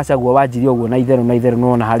ũhoro wa Gachagua wanjiri ũguo na itherũ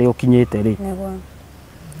nona harĩa ũkinyĩte rĩ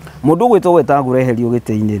mũndũ gwĩtwo Wetangula eherio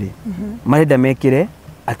gĩtĩ-inĩ rĩ marenda mekĩre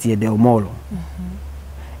Atiende Omolo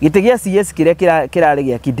gĩtĩ gĩa CS kĩrĩa kĩrarĩ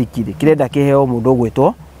gĩa Kidikiri kĩrenda kĩheo mũndũ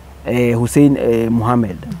gwĩtwo Hussein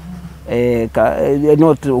Mohamed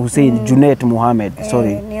not Hussein Junet Mohamed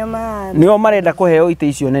sorry nĩo marenda kũheo itĩ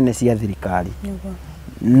icio nene cia thirikari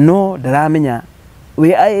no ndaramenya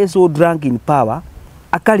we is so drunk in power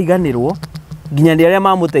akariganĩrwo nginya nĩ arĩa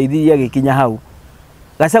mamũteithirie agĩkinya hau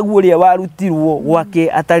Gachagua ũrĩa warutirwo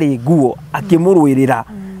gwake atarĩ nguo akĩmũrũĩrĩra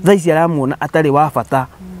thaa ici aramuona atarĩ wa bata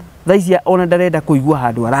thaa ici ona ndarenda kũigua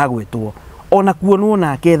handũ aragwetwo ona kuonwo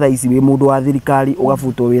nake thaa ici wĩ mũndũ wa thirikari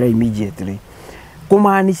ũgabutwo wĩra immediately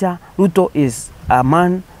kumaanisha Ruto is a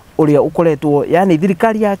man ũrĩa ũkoretwo yani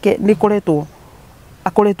thirikari yake nĩ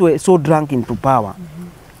akoretwo so drunk into power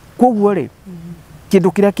koguo rĩ kĩndũ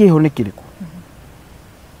kĩrĩa kĩho nĩ kĩrĩkũ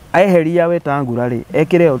aeheria Wetangula rĩ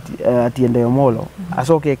ekĩre Atiende Omolo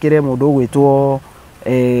acoke ekĩre mũndũ ũgwĩtwo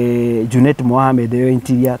Junet Mohamed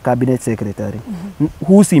interior cabinet secretary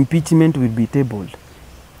whose impeachment will be tabled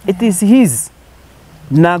it is his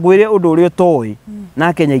na ngwĩre ũndũ ũrĩa ũtoĩ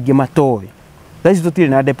na Kenya ingĩ matoĩ that is totally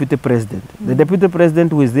na deputy president the deputy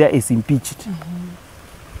president who is there is impeached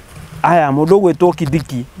aya mũndũ ũgwĩtwo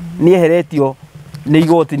Kidiki nĩ eheretio nĩ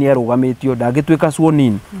igoti nĩ arũgamĩtio ndangĩtuĩka sworn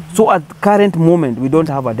in so at current moment we don't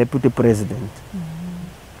have a deputy president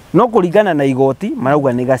no kũringana na igoti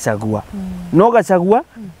marauga nĩ Gachagua no Gachagua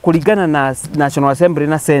kũringana na National Assembly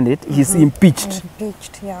na Senate he is impeached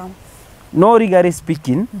yeah. no legally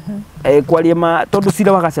speaking kwaria tondũ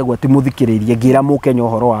cira wa Gachagua ti mũthikĩrĩrie ngĩra mũkenya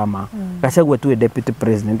ũhoro wa ma Gachagua tu deputy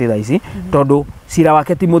president thaa ici tondũ cira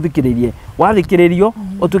wake ti mũthikĩrĩrie wathikĩrĩrio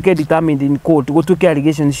ũtuĩke determined in court gũtuĩke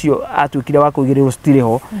allegations cio atuĩkire wa kũigĩrĩrwo citirĩ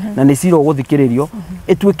ho na nĩ cira gũthikĩrĩrio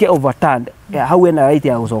ĩtuĩke overturned hau ena right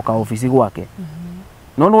ya gũcoka ofici gwake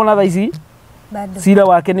no nona thaa ici cira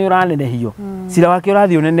wake nĩ ũranenehio cira wake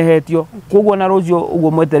ũrathiĩ ũnenehetio koguo na rũciũ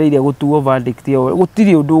ũguo mwetereire gũtuo verdict ĩyo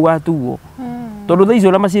gũtirĩ ũndũ ũgatuo tondũ thaa ici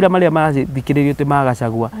ona macira marĩa marathikĩrĩrio ti ma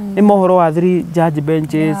Gachagua nĩ mohoro wa 3 judge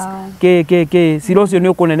benches cira ũcio nĩ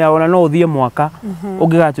ũkũneneha ona no ũthiĩ mwaka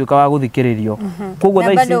ũngĩgatuĩka wa gũthikĩrĩrio koguo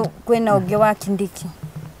thaa ici kwĩna ũngĩ wa Kindiki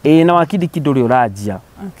na wa Kindiki ndũrĩ ũranjia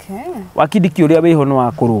wa Kindiki ũrĩa wĩho nĩ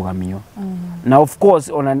wa kũrũgamio na of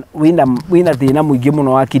course ona wina thĩna mũingĩ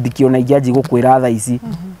mũno wa Kindiki ona ingĩanji gũkwĩra thaa ici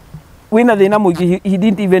wina thĩna mũingĩ he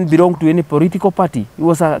didn't even belong to any political party he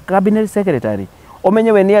was a cabinet secretary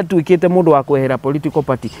omenye we nĩ atuĩkĩte mũndũ wa kwehera political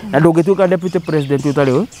party na ndũngĩtuĩka deputy president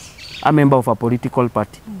ũtarĩ a member of a political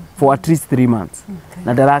party for at least 3 months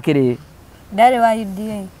na ndarĩ wa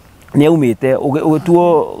UDA nĩ aumĩte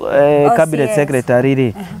ũgĩtuo cabinet secretary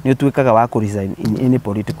rĩ nĩ ũtuĩkaga wa kũresign in any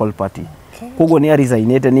political party koguo nĩ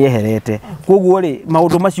aresignete nĩ eherete koguo rĩ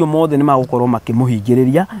maũndũ macio mothe nĩ magũkorwo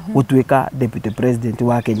makĩmũhingĩrĩria gũtuĩka deputy president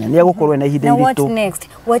wa Kenya nĩ agũkorwo na ihinda iritũ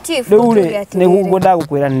rĩu nĩ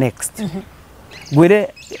ndagũkwĩra next ngwĩre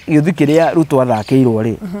gĩũthi kĩrĩa Ruto athakĩirwo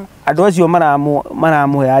rĩ andũ acio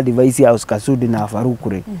maramũhe advice ya Oscar Sudi na Faruku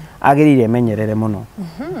rĩ agĩrĩire menyerere mũno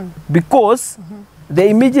because the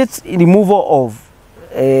immediate removal of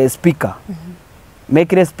speaker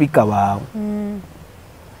mekire speaker wao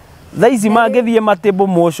thaa ici mangĩthiĩ matable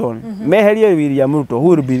motion meherie William Ruto who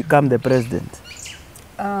will become the president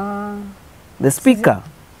the speaker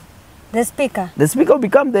The speaker will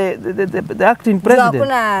become the acting president.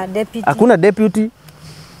 Hakuna deputy.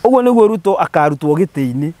 Uguo niguo Ruto akarutwo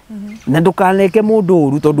giti-ini na ndukaneke mundu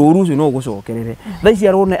uru tondu uru ucio no gucokerere. Thaici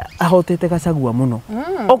arone ahotete Gachagua muno.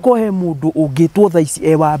 Okohe mundu ungitwo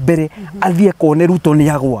thaici wa mbere athie kone Ruto ni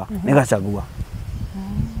agwa ni Gachagua.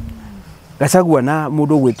 Gachagua na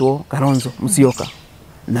mundu gwitwo Kalonzo Musyoka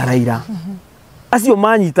na Raila. Acio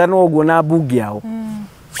manyitana uguo na bunge yao.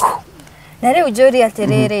 Na riu njuri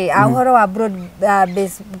atiriri ahoro wa broad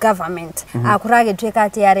based government akurage tweka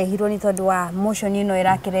ati yarehirwo ni tondu wa motion ino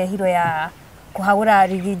irakirehirwo ya kuhagura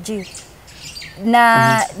rigiji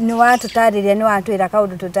na ni watu tariria ni watu ira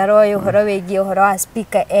kaundu tutaroyo uhoro wegie uhoro wa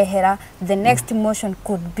speaker ehera the next motion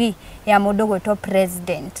could be ya mundu gwitwo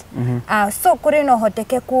president. So kuri no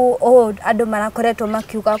hotekeku andu marakoretwo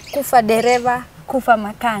makiuga kufa dereva kufa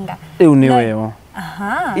makanga riu ni weyo.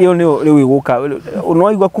 Iyo ni riu iguka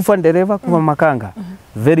unaigwa kufa dereva kufa makanga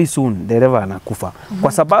very soon dereva anakufa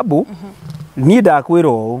kwa sababu ni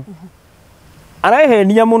ndakwiro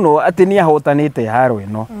arahenia muno ati ni ahotanite haro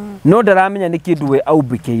ino no ndaramenya ni kindu we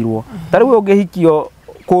aubikirwo tariwe ungihikio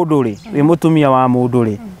kundu ri wi mutumia wa mundu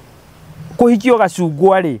ri kuhikio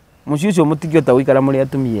gacungwa ri muci ucio mutingiota guikara muri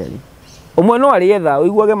atumia ri umwe no arietha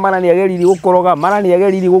uiguage mara ni ageriri gukoroga mara ni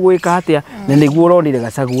ageriri gugwika hatia na niguo uronire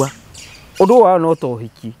Gachagua undu wao no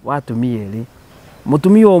tohiki watumia ri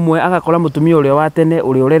mutumia umwe agakora mutumia uria wa tene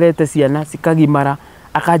uria urerete ciana cikagimara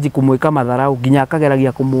akaji kumwika matharau nginya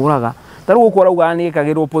akageragia kumuraga tariu uko rauga ni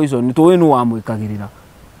ikagirwo poison tuwe nu wa mwikagirira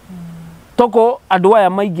toko andu aya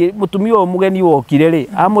maingi mutumia mugeni wokire ri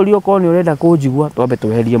amurio ko ni urenda kunjigua twambe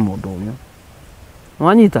tweherie mundu uyu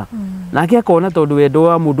wanyita nake akona tondu wendo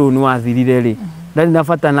wa mundu ni wathirire ri ndari na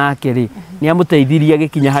bata nake ri ni amuteithirie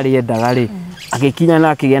agikinya hari endaga ri agikinya na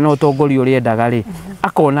akigia na utongoria uri endaga ri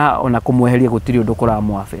akona ona kumweheria gutiri undu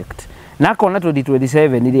kuramu affect na akona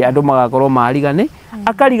 2027 ri andu magakorwo marigane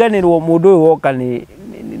akariganirwo mundu uyu woka ni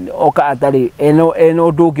oka atari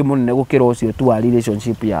eno ndugi munene gukira ucio tu wa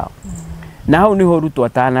relationship yao na hau niho Ruto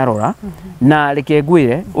atanarora na reke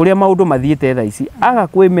ngwire uria maundu mathiete thaici aga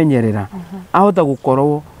kwimenyerera ahota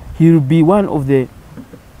gukorwo he will be one of the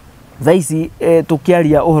thaici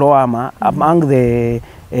tukiaria uhoro wa ma among the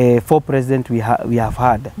four presidents we have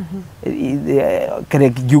had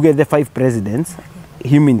you the five presidents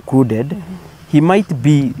him included he might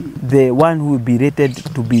be the one who will be rated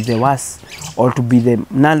to be the worst or to be the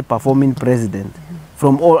non-performing president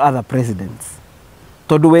from all other presidents.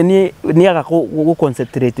 Tondu we ni aga go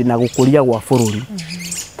concentrate na gukuria gwa bururi.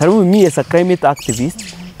 Tariu me as a climate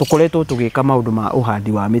activist tukoretwo tugika maundu ma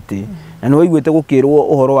uhandi wa miti na no igwete gukirwo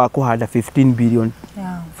uhoro wa kuhanda 15 billion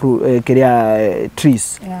kiria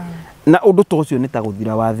trees. Na undu tocio ni ta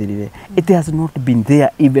guthira wathirire. It has not been there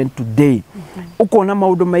even today. Ukona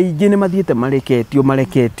maundu maingi ni mathiete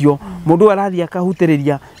mareketio mundu arathia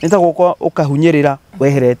akahutiriria nita goko ukahunyirira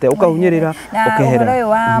weherete ukahunyirira ukehera na uhoro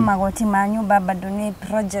wa magoti ma nyumba bado ni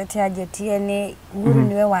project ya jetie ni Uhuru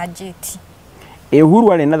niwe wa jeti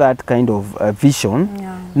Uhuru are that kind of vision.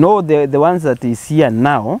 No, the ones that is here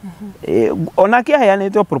now onake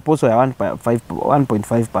hayanetwo proposal ya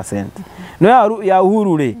 1.5%. No ya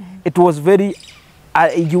Uhuru ri it was very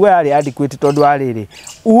Igie ari adequate tondu ariri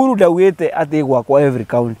Uhuru ndawite ati gwakwa every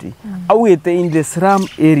county awite in the slum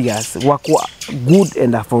areas gwakwa good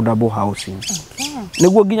and affordable housing.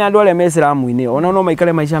 Niguo ginya andu aria me slum-ini ona no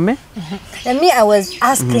maikare maisha me. Me I was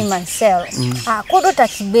asking myself kundu ta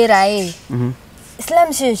Kibera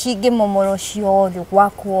slum cio momoro ciothe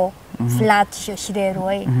gwakwo flat cio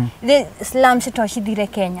cirerwo the slum cio cithire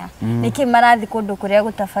Kenya niki marathi kundu kuria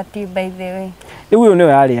gutafati by the way. Iwe ni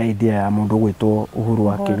yari idea ya mundu gwitwo Uhuru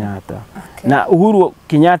wa Kenyatta. Na Uhuru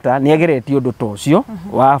Kenyatta ni ageretie undu tocio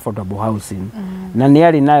wa affordable housing na ni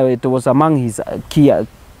ari nayo it was among his key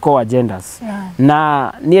core agendas.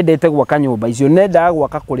 Na ni endete gwaka nyumba icio nenda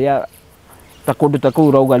gwaka kuria ta kundu ta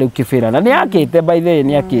kuu rauga riu Kibera na ni akite by the way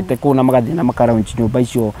ni akite kuna magathi na makaraunchi nyumba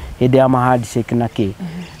icio hinde ya handshake na ki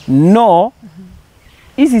no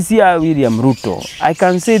this is William Ruto. I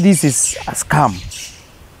can say this is a scam.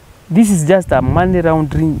 This is just a money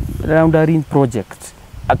laundering project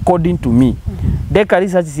according to me. Deka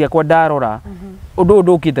research ciakwa ndarora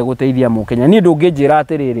undu ukite guteithia mu Kenya ni ndungijira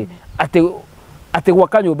atiriri ati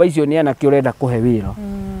gwaka nyumba icio ni ana kiurenda kuhe wira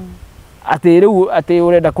ati riu ati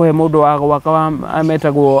urenda kuhe mundu wa gwaka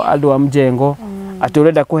ametagwo andu a mjengo ati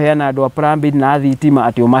urenda kuheana andu a plumbing na thitima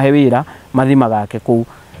ati umahe wira mathima gake ku.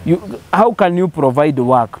 How can you provide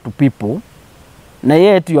work to people na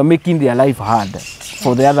yet you are making their life hard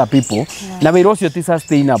for the other people na wira ucio ti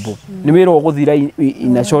sustainable ni wira uguthira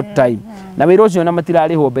in a short time na wira ucio na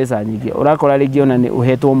matirariho mbeca nyingi urakora ringi ona ni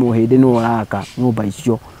uhetwo muhindi ni uraka nyumba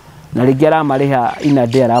icio na rĩngĩ aramariha ina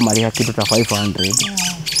day aramariha kĩndũ ta 500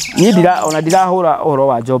 ni dirahũra ũhoro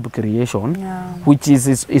wa job creation which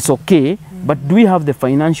is okay but do we have the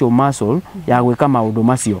financial muscle ya gwĩka maũndũ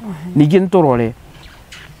macio ningĩ nĩtũrore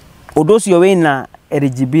ũndũ ũcio wĩna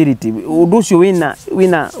eligibility ũndũ ũcio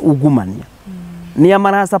wĩna ungumania ni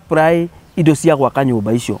amara supply indo cia gwaka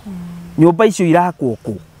nyũmba icio irakwo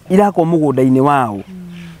kũ irakwo mũgũnda-inĩ wao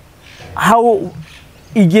how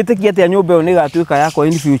ingĩtĩkia atĩ nyũmba ĩyo nĩ ĩgatuĩka yakwa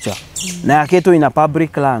in future na yakĩtwo in a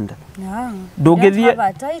public land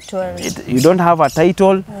you don't have a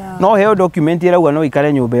title no heo document irauga no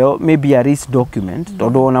ikare nyũmba ĩyo maybe a lease document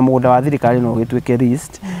tondũ ona mũgũnda wa thirikari no gĩtuĩke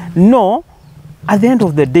leased no at the end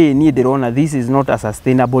of the day niĩ ndĩrona this is not a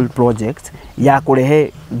sustainable project ya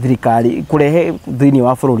kurehe thirikari kurehe thĩinĩ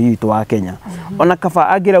wa bũrũri witũ wa Kenya ona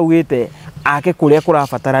kaba angĩraugĩte ake kũrĩa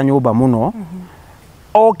kũrabatara nyũmba mũno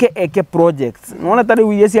oke eke projects nona tari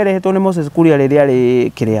iria ciarehetwo nĩ Moses Kuria rĩrĩa rĩ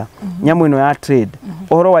kĩrĩa nyamũ ĩno ya trade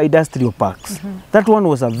ũhoro wa industrial parks that one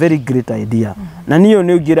was a very great idea na niyo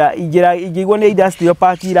nĩ ingĩigua nĩ industrial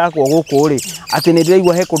park irakwo gũkũ rĩ atĩ nĩ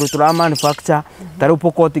ndĩraigua he kũndũ tũra manufacture tarũ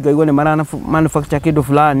Pokot ngaigua nĩ mara manufacture kĩndũ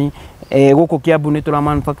fulani gũkũ Kiambu nĩ tũra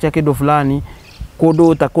manufacture kĩndũ fulani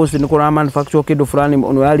kũndũ ta Coast nĩ kũra manufacture kĩndũ fulani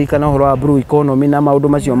nĩ arikana ũhoro wa blue economy na maũndũ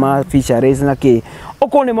macio ma fisheries na kĩ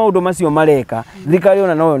okorwo nĩ maũndũ macio mareka thirikari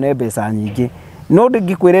ona no yone mbeca nyingĩ no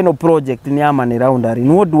ndingĩkwĩra no project nĩ ya money laundering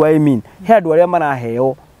what do I mean he andũ arĩa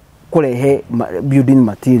maraheo kũrehe building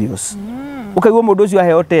materials ukaigua mũndũ ũcio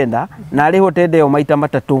aheo tender na arĩho tender ĩyo maita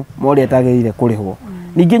matatũ mori atagĩrĩire kũrĩhwo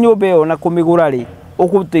ningĩ nyũmba ĩyo na kũmĩgũra rĩ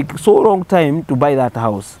take so long time to buy that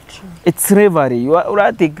house it's slavery you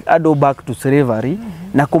take andũ back to slavery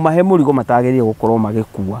na kũmahe mũrigo matagĩrĩire gũkorwo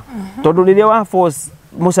magĩkua tondũ rĩrĩa wa force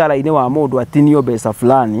mũcara-inĩ wa mũndũ atinio mbeca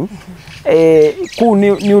fulani kũu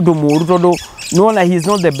nĩ ũndũ mũru tondũ nona he is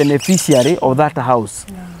not the beneficiary of that house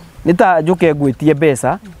nĩ ta njoke ngwĩtie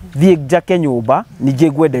mbeca thiĩ njake nyũmba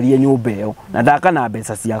ningĩ ngwenderie nyũmba ĩyo na ndaka na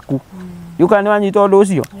mbeca ciaku yũka nĩ wanyita ũndũ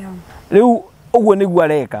ũcio rĩu ũguo nĩguo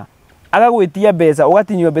areka agagwĩtia mbeca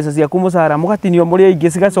ũgatinio mbeca ciaku mũcara mũgatinio mũrĩ aingĩ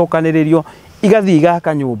cigacokanĩrĩrio igathiĩ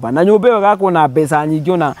igaka nyũmba na nyũmba ĩyo ĩgakwo na mbeca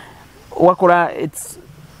nyingĩ ona ũgakora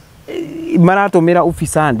maratũmĩra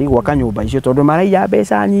ufisadi gwaka nyũmba icio tondũ maraiya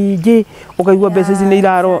mbeca nyingĩ ukaigua mbeca ici nĩ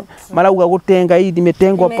iraro marauga gũtenga ithi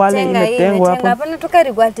mĩtengwa pale imetengwa hapo hapana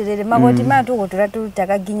tukarigwa atirĩrĩ magoti ma tũgũtũra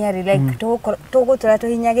tũrutaga nginya rĩ like tũgũtũra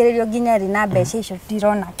tũhinyagĩrĩrio nginya rĩ na mbeca icio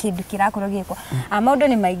tirona kĩndũ kĩrakorwo gĩkwo maũndũ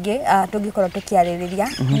nĩ maingĩ tũngĩkorwo tũkĩarĩrĩria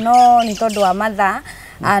no nĩ tondũ wa mathaa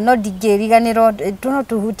no ndingĩriganĩrwo no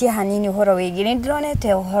tuhutie hanini ũhoro wĩgiĩ nĩ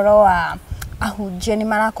ndĩronete ũhoro wa ahunjia nĩ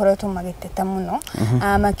marakoretwo magĩteta mũno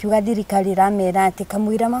makiuga thirikari ramera atĩ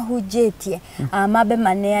kamũira mahunjĩtie mambe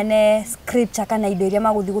maneane scripture kana indo iria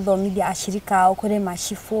magũthiĩ gũthomithia ashirika ao kũrĩ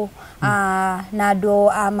macibũ na andũ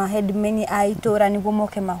a maheadmen a itũra nĩguo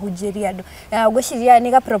moke mahunjĩrie andũ ngwĩciria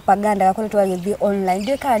nĩ ga propaganda gakoretwo gagĩthiĩ online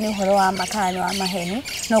ndĩ kana nĩ ũhoro wa makana wa maheni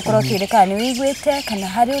no ũkorwo kĩrĩ kana nĩ wĩiguĩte kana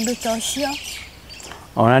harĩ ũndũ ta ũcio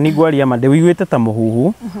ona nĩngwaria ma ndĩwĩiguĩte ta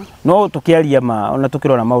mũhuhu no tũkĩaria ma ona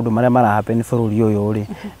tũkĩrora maũndũ marĩa marahappen bũrũri ũyũ rĩ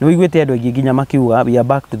nĩ wĩiguĩte andũ aingĩ nginya makiuga we are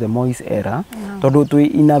back to the Moise era tondũ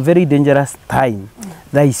twĩ in a very dangerous time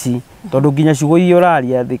thaa ici tondũ nginya ciugo iria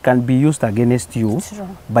ũraria they can be used against you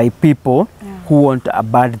by people who want a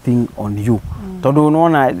bad thing on you tondũ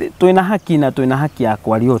unaona twĩna haki na twĩna haki ya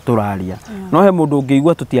kwaria tũraria no he mũndũ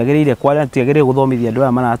ũngĩigua tũtiagĩrĩire kwaria tũtiagĩrĩire gũthomithia andũ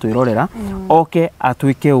aya maratwĩrorera oke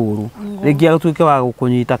atuĩke ũru rĩngĩ atuĩke wa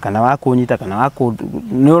gũkũnyita kana wa kũnyita kana wa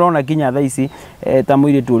nĩ ũrona nginya thaa ici ta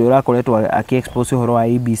mũirĩtu ũrĩa ũrakoretwo akĩ-expose ũhoro wa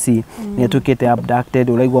ABC nĩ atuĩkĩte abducted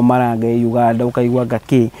ũraigua marange Uganda ũkaigua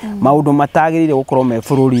ngakĩ maũndũ matagĩrĩire gũkorwo me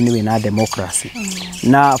bũrũri-inĩ wĩna democracy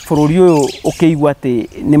na bũrũri ũyũ ũkĩigua atĩ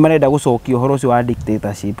nĩ marenda gũcokia ũhoro ũcio wa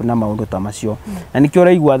dictatorship na maũndũ ta macio na nĩkĩo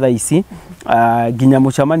ũraigua thaa ici nginya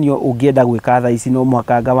mũcemanio ũngĩenda gwĩka thaa ici no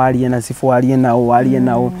mũhaka warie na cibũ warie nao warie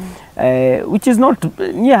nao which is not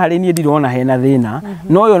niĩ harĩ niĩ ndirona hena thĩna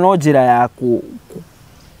no yo no njĩra ya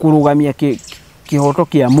kũrũgamia kĩhoto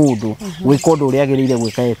kĩa mũndũ gwĩka ũndũ ũrĩa agĩrĩire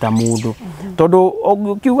gwĩka eta mũndũ tondũ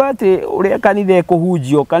ũkiuga atĩ ũrĩa kanitha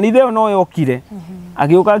ĩkũhunjio kanitha ĩyo no yokire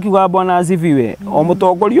agĩũka akiuga bwana asifiwe o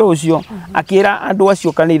mũtongoria ũcio akĩra andũ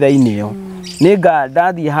acio kanitha-inĩ ĩyo nĩnga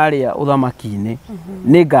ndathiĩ harĩa ũthamaki-inĩ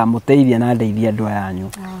nĩnga mũteithia na ndeithia andũ ayanyu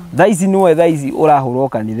thaa ici nĩwe thaa ici ũrahũrwo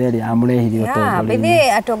kanitha ĩrĩa amũrehire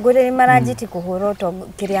ũtongoria atongoria nĩ maranjĩti kũhũrwo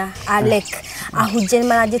kĩrĩa Alec ahunjia nĩ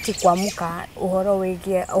maranjĩti kwamũka ũhoro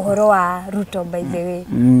wĩgiĩ ũhoro wa Ruto by the way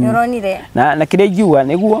nĩ ũronire na kĩrĩa ingiuga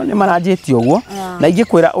nĩguo nĩ maranjĩti ũguo na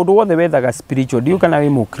ingĩkwĩra ũndũ wothe wethaga spiritual ndiũ kana wĩ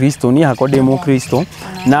mũkristo niĩ hakwa ndĩ mũkristo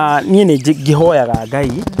na niĩ nĩ ngĩhoyaga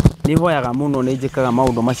Ngai nĩ hoyaga mũno nĩ njĩkaga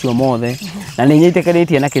maũndũ macio mothe na nĩ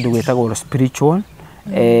nyitĩkĩrĩtie na kĩndũ gwĩtagwo spiritual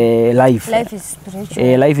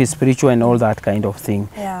life is spiritual and all that kind of thing.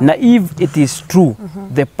 Now if it is true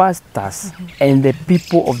the pastors and the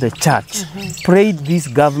people of the church prayed this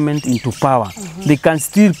government into power, they can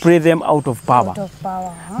still pray them out of power,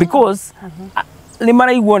 because nĩ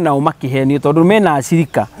maraigua nao makĩhenio tondũ mena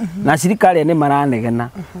acirika na acirika arĩa nĩ maranegena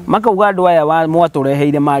makauga andũ aya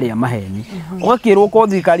mwatũreheire marĩa maheni ũgakĩrwo ko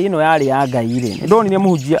thirikari ĩno yarĩ ya Ngai rĩ nĩ ndonire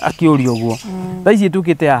mũhunjia akĩũrio ũguo thaa ici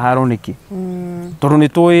tũkĩte haro nĩkĩ tondũ nĩ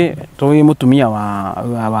tũĩ mũtumia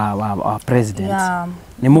wa president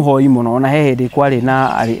nĩ mũhoi mũno ona he hĩndĩ kwarĩ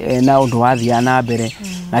na ũndũ wathiaga na mbere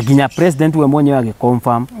na nginya president we mwenyewe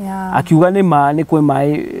agĩconfirm akiuga nĩ kwĩ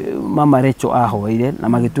maĩ mama Recho ahoire na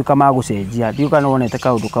magĩtuĩka ma gũcenjia ndiũ kana wonete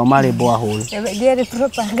kaũndũ kau marĩ borehole ndiye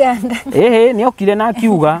propaganda nĩ okire na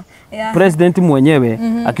akiuga president mwenyewe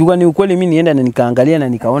akiuga ni ukweli mimi nienda na nikaangalia na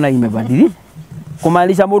nikaona imebadilika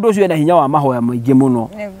kumaanisha mũndũ ũcio ena hinya wa mahoya maingĩ mũno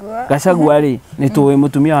Gachagua rĩ nĩ tũĩ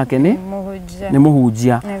mũtumia wake nĩ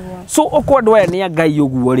mũhunjia so okwo andũ aya nĩ Ngai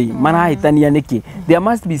ũguo rĩ marahĩtania nĩkĩ there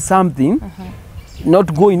must be something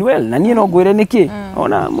not going well na niĩ no ngwĩre nĩkĩ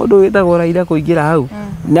ona mũndũ wĩtagwo Raila kũingĩra hau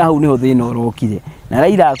na hau nĩho thĩna ũrokire na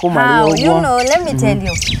Raila akũmarĩa ũguo you know let me tell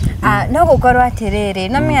you no gũkorwo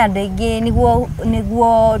atĩrĩrĩ na me andũ aingĩ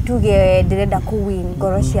nĩguo tuge ndĩrenda kuwin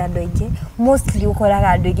ngoro cia andũ aingĩ mostly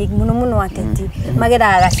ũkoraga andũ aingĩ mũno ateti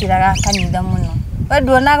mageraga gacira ga kanitha mũno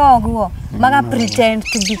nduonaga ũguo maga pretend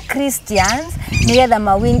to be Christians nĩgetha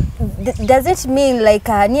mawin does it mean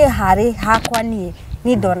like niĩ harĩ hakwa niĩ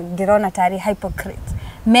ndĩrona tarĩ hypocrite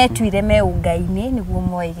metuire me ũngai-inĩ nĩguo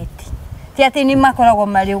moe gĩtĩ ti atĩ nĩ makoragwo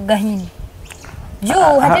marĩ ũngai-inĩ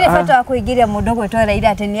hatirĩ bata wa kũingĩria mũndũ gwĩtwo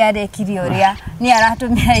Raila atĩ nĩ arekirie ũrĩa nĩ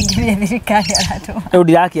aratũmĩra ingĩria thirikari aratũma rĩu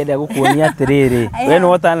ndirakĩenda gũkuonia atĩrĩrĩ we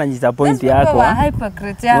nĩ ũtananyita point yakwa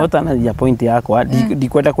nĩ ũtananyita point yakwa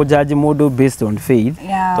ndikwenda kũjaji mũndũ based on faith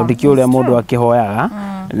tondũ kĩ ũrĩa mũndũ akĩhoyaga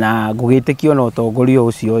na ngũgĩtĩkio na ũtongoria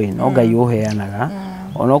ũcio no Ngai ũheanaga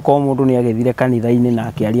ona ko mũndũ nĩ agĩthire kanitha-inĩ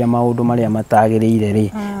na akĩaria maũndũ marĩa matagĩrĩire rĩ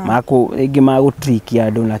rĩngĩ magũtrikia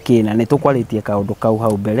andũ na kĩna nĩ tũkwarĩtie kaũndũ kau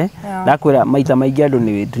hau mbere ndakwĩra maita maingĩ andũ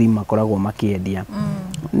nĩ dream makoragwo makĩendia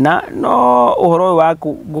na no ũhoro wa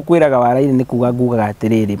ngũkwĩraga wa Raila nĩ kuga ngugaga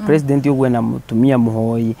atĩrĩrĩ president ũguo na mũtumia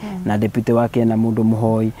mũhoi na deputy wake na mũndũ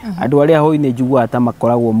mũhoi andũ arĩa hoi nĩ njiguaga ta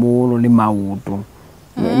makoragwo mũno nĩ maũndũ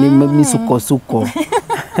nĩ suko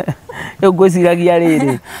ngwĩciragia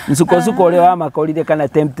rĩrĩ nsuko ũrĩa wamakorire kana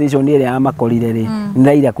temptation ĩrĩa yamakorire rĩ nĩ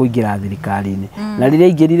Raila kũingĩra thirikari-inĩ na rĩrĩa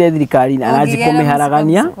aingĩrire thirikari-inĩ aranji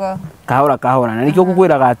kũmĩharagania kahora na nĩkĩo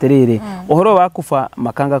ngũkwĩraga atĩrĩrĩ ũhoro wa kuba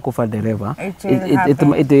makanga kuba dereva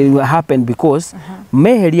it happened because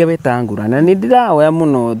meheria Wetangula na nĩ ndĩrahoya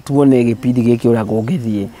mũno tuone gĩpindi gĩkĩ ũrĩa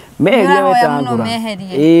gũngĩthiĩ meheria Wetangula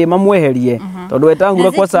mamweherie tondũ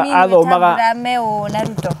Wetangula kwanza athomaga na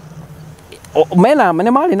Ruto mena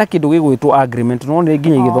marĩ na kĩndũ gĩgwĩtwo agreement no nĩ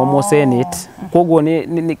nginya igĩthomwo Senate koguo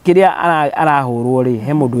nĩ kĩrĩa arahũrwo rĩ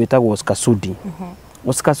he mũndũ wĩtagwo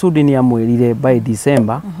Oscar Sudi nĩ amwĩrire by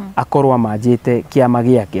December akorwo amanjĩte kĩama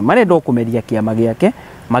gĩake marenda kũmeria kĩama gĩake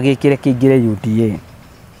magĩkĩre kĩingĩre UDA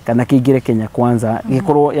kana kĩingĩre Kenya Kwanza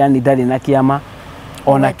gĩkorwo yani ndarĩ na kĩama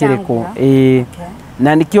ona kĩrĩkũ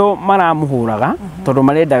na nĩkĩo maramũhũraga tondũ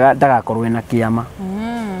marendaga ndagakorwo na kĩama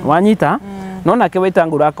wanyita no nake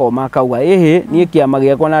Wetangula akoma akauga niĩ kĩama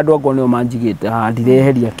gĩakwa na andũ akwa nĩo manjigĩte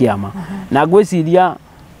ndireheria kĩama na ngwĩciria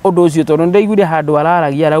ũndũ ũcio tondũ ndaiguire handũ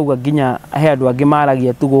araragia arauga nginya he andũ angĩ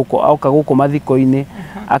maragia tu gũkũ oka gũkũ mathiko-inĩ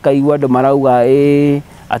akaigua andũ marauga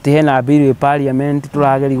atĩ hena bill parliament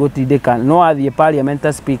tũrageri gũtindĩka no athiĩ parliament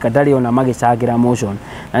ta speaker ndarĩ ona magĩcangĩra motion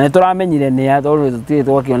na nĩ tũramenyire nĩ tondũ tũtirĩ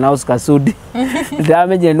twakĩona Oscar Sudi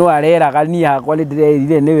ndĩramenyire no areragania hakwa nĩ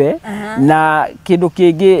ndĩrerire nĩwe na kĩndũ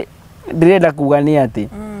kĩngĩ ndĩrenda kuga nĩ atĩ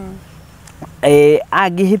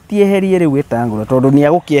angĩhĩtie eherie rĩu Wetangula tondũ nĩ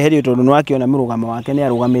agũkĩeherio tondũ nĩ wakĩona mũrũgamo wake nĩ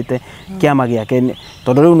arũgamĩte kĩama gĩake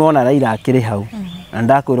tondũ rĩu nona Raila akĩrĩ hau na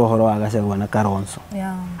ndakwĩra ũhoro wa Gachagua na Kalonzo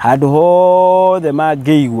handũ hothe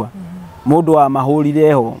mangĩigua mũndũ wa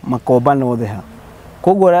mahũrire ho makomba nothe ha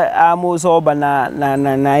koguo amũcomba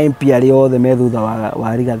na MP arĩa othe me thutha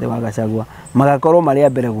wa Rigathĩ wa Gachagua magakorwo marĩ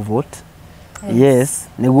mbere gũvote yes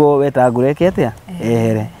nĩguo Wetangula eke atĩa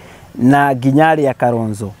ehere na nginya arĩa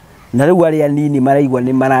Kalonzo na rĩu arĩa nini maraigua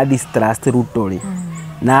nĩ maradistrust Ruto rĩ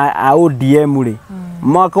na ODM rĩ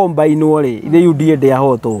makombainwo rĩ ithe UDA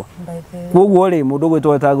ndĩahotwo koguo rĩ mũndũ gwĩtwo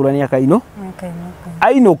Wetangula nĩ akainwo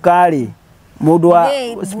ainũka rĩ mũndũ wa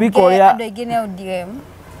speaker ũrĩa andũ aingĩ nĩ ODM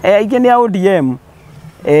aingĩ nĩ ODM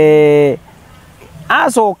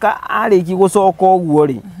acoka arĩki gũcoka ũguo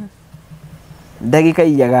rĩ ndagĩka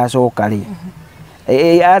iria gacoka rĩ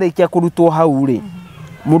arĩkia kũrutwo hau rĩ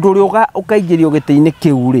mundu uri ukaigirio giti-ini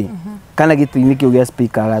kiu ri kana giti-ini kiu gia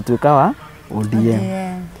speaker agatuika wa ODM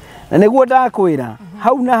na niguo ndakwira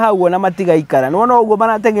hau na hau ona matigaikara nona uguo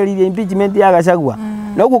marategeririe impeachment ya Gachagua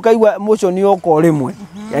na uguo kaigwa motion yoko rimwe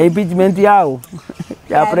ya impeachment yao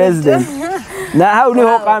ya president na hau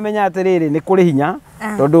niho kamenya atiriri ni kuri hinya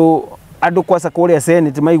tondu andu kwasa kuria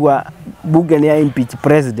senate maigwa bunge ni ya impeach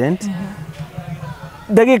president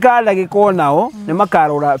ndagika onao ni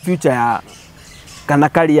makarora future ya kana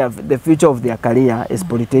career, the future of their career as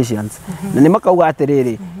politicians na ni makauga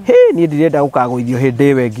atiriri ni ndirenda gukagoithio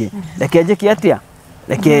hindi wengi reke njiki atia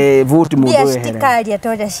reke vote mundu ehere ndikaria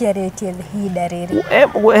toja ciaretie hinda riri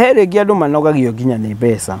here ngi andu manogagio nginya ni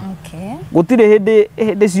mbeca gutire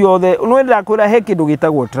hindi ciothe nwenda kwira he kindu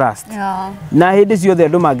gitagwo trust na hindi ciothe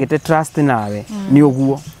andu mangite trust nawe ni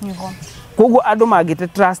uguo koguo andu mangite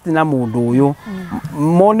trust na mundu uyu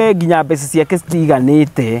mone nginya mbeca ciake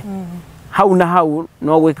citiganite hau na hau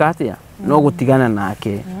no gwika atia no gutigana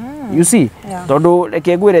nake you see tondu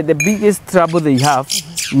reke ngwire the biggest trouble they have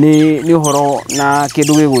ni uhoro na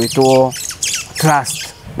kindu gigwitwo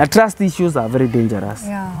trust na trust issues are very dangerous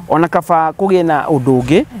ona kaba kugie na undu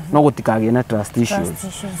ungi no gutikage na trust issues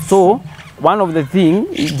so one of the thing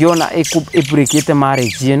ngiona breakite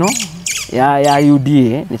marriage ino ya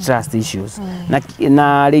UDA ni trust issues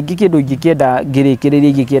na ringi kindu ingikienda ngirikiriria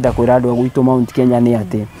ingikienda kwira andu agwitu Mount Kenya ni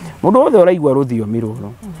ati mundu wothe uraigwa ruthiomi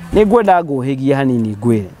ruru ni ngwenda nguhigie hanini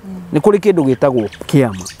ngwire ni kuri kindu gitagwo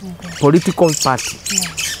kiama political party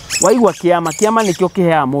waigwa kiama nikio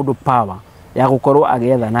kihea mundu power ya gukorwo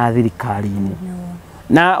agetha na thirikari-ini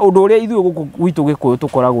na undu uria ithuĩ guku gwitu Gikuyu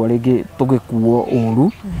tukoragwo ringi tugikuo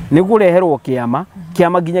uru ni gureherwo kiama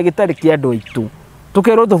nginya gitari kia andu aitu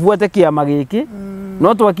tukerwo tufuate kiama giki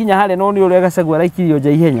no twakinya hale no ni uria Gachagua raikirio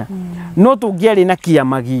nja ihenya no tungiari na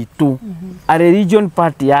kiama gitu a religion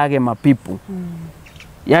party yage ma people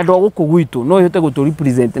ya ndo guku gwitu no ihote gutu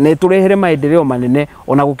represent na turehere maendeleo manene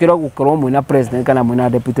ona gukira gukorwo mwina president kana mwina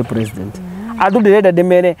deputy president andu ndirenda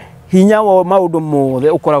ndimere hinya wa maundu mothe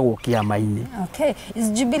ukoragwo kiama-ini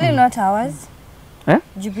is Jubilee not ours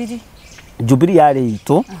Jubilee yari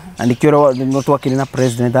itu na nikio no twakiri na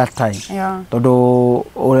president that time tondu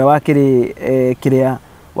uria wakiri kiria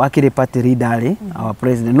wakiri party leader our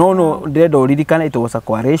president no ndirenda uririkana it was a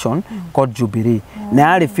coalition called Jubilee na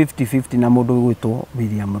yari 50-50 na mundu gwitwo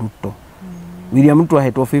William Ruto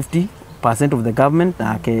ahetwo 50% of the government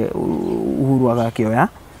na ke Uhuru agakioya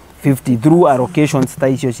 50 through allocations ta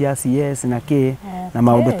icio cia CS na ke na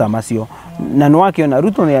maundu ta macio na no akiona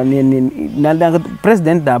Ruto na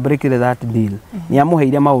president da break that deal ni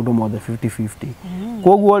amuheire maundu mothe 50-50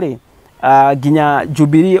 koguo ri ginya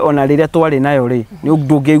Jubilee ona riria twari nayo ri ni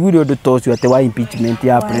ndungiguire undu tocio ate wa impeachment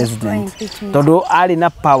ya president tondu ari na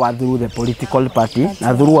power through the political party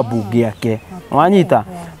na through a bunge yake wanyita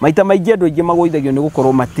maita maingi andu aingi magwithagio ni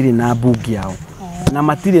gukorwo matiri na bunge yao na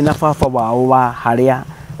matiri na baba wao wa haria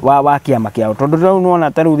wa kiama kiao tondu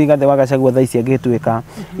nuona ta riu Rigathi wa Gachagua thaici agituika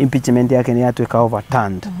impeachment yake ni yatuika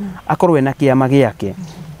overturned akorwe na kiama giake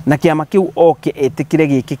na kiama kiu oke etikire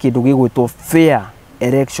giki kindu gigwitwo fair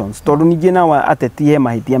elections tondu ningi na ateti he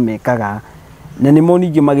mahitia mekaga na ni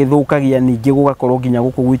moningi magithukagia ningi gugakorwo nginya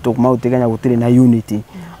guku gwitu Mount Kenya gutiri na unity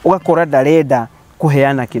ugakora ndarenda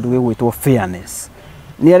kuheana kindu gigwitwo fairness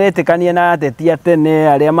ni aretekania na ateti atene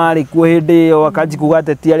aria mari kuo hindi yo akaji kuga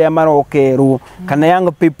ateti aria marokerwo kana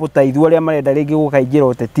young people ta ithu aria marenda ringi gukaingira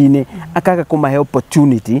uteti-ini akaga kumahe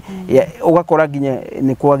opportunity ugakora nginya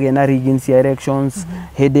ni kwagia na rigging elections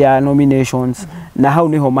hindi ya nominations na hau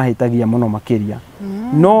niho mahitagia muno makiria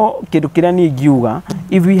no kindu kiria ni ngiuga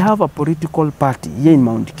if we have a political party here in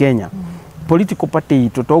Mount Kenya political party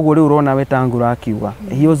itu toguo riu urona Wetangula akiuga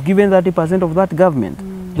he was given 30% of that government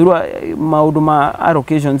through maundu ma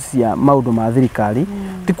allocations ya maundu ma thirikari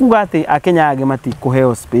tikuga ati akenya age mati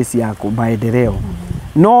kuheo space ya kumaendeleo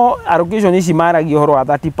no allocation ici maragi horo wa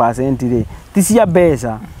 30% ri ti cia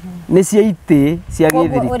mbeca ni cia ite cia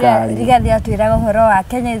githirikari Rigathi atwiraga horo wa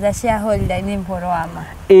Kenya is a shareholder ni horo wa ma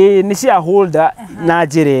ni shareholder na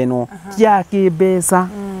njira ino cia kimbeca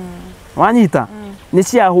wanyita ni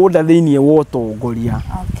shareholder thiini wa utongoria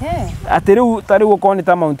ati riu ta riu ko ni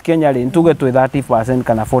ta Mount Kenya ri ntuge twi 30%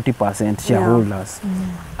 kana 40% shareholders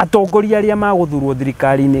atongoria aria maguthurwo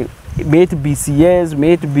thirikari-ini may it be CS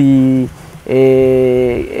may it be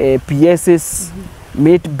PSs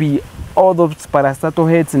may it be all those parastatal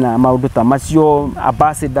heads na maundu ta macio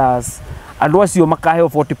ambassadors andu acio makaheo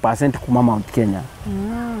 40% kuma Mount Kenya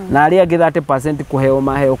na aria angi 30% kuheo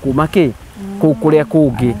maheo kuma ki kukuria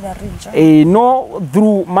kungi no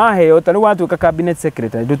through maheo tani watuika cabinet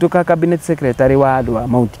secretary ndutuika cabinet secretary wa andu a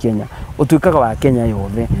Mount Kenya utuikaga wa Kenya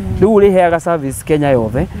yothe riu ri heaga service Kenya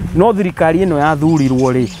yothe no thirikari ino ya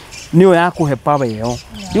thurirwo ri niyo ya kuhe power yo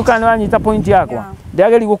you can wanyita point yakwa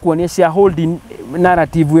ndiageri gukuonia shareholding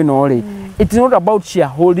narrative ino ri it's not about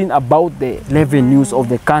shareholding about the revenues of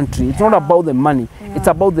the country it's not about the money it's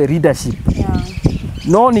about the leadership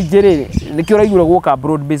no nigere nikio igura guka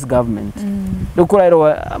broad based government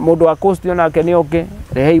ndukurairo mundu wa coast yo nake ni oke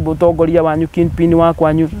rehe ibutongoria wanyu kingpin wa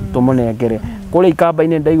kwanyu tumunengere kule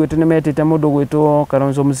ikamba-ini ndaigwete ni metete mundu gwitwo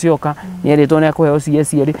Kalonzo Musyoka ni eritwo ni akuheo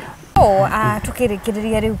CS ri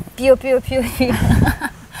tukirikiriria riu pio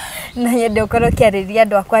na yende ukoro kiariria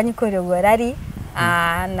andu akwanyu kurugwo rari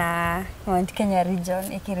na Mount Kenya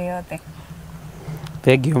region ikiri yothe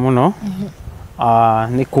thank you muno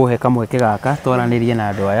ni kuhe kamweke gaka twaranirie na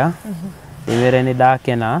andu aya iwere ni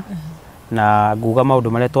ndakena na nguga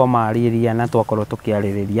maundu maria twamariria na twakorwo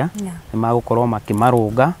tukiaririria ni magukorwo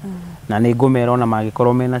makimarunga na ni ngumera ona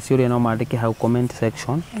magikorwo mena ciuria no mandike hau comment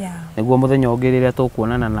section niguo muthenya ungi riria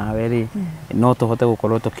tukuonana nawe ri no tuhote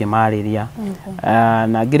gukorwo tukimariria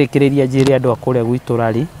na ngirikiriria njiri andu akuria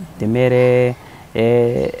gwiturari ndimere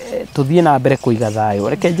tuthie na mbere kuiga thayo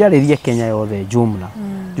reke njaririe Kenya yothe jumla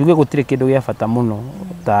njuge gutire kindu gia bata muno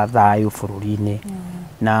ta thayo bururi-ini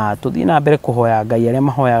na tuthie na mbere kuhoya Ngai aria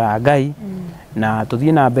mahoyaga Ngai na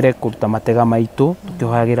tuthie na mbere kuruta matega maitu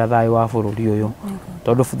tukihoyagira thayo wa bururi uyu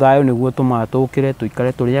tondu thayo niguo tumatukire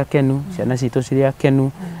tuikare turi akenu ciana citu ciri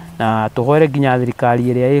akenu na tuhoere nginya thirikari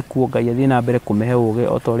iria ikuo Ngai athie na mbere kumehe uge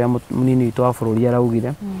o ta uria munini witu wa bururi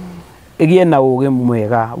araugire igie na uge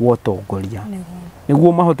mwega wa utongoria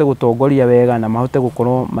niguo mahote gutongoria wega na mahote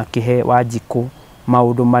gukorwo makihe Wanjiku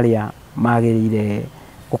maundu maria magirire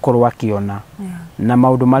gukorwo akiona na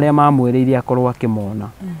maundu maria mamwiriire akorwo akimona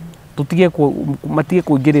tutige matige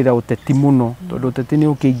kuingirira uteti muno tondu uteti ni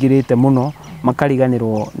ukingirite muno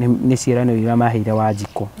makariganirwo ni ciirano iria maheire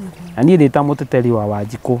Wanjiku na nie ndita muteteri wa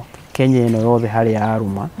Wanjiku Kenya ino yothe hari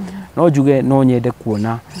aruma no njuge no nyende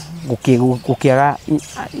kuona gukiaga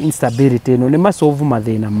instability no ni masolve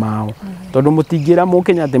mathina mao tondu mutingira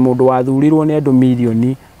mukenya ati mundu wathurirwo ni andu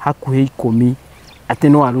milioni hakuhi 10 ati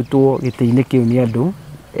no arutwo giti-ini kiu ni andu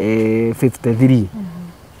 53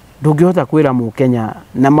 ndungihota kwira mukenya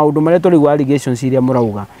na maundu maria turi gwa allegations iria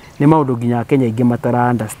murauga ni maundu nginya Kenya ingi matara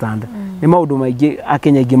understand ni maundu maingi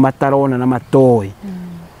Kenya ingi matarona na matoi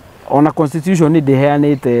ona constitution ni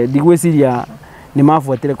ndeheanite ndigwiciria ni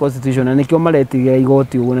mafuatire constitution na nikio maretiga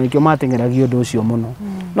igoti uguo na nikio matengeragia undu ucio muno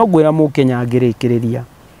no ngwira mukenya ngirikiriria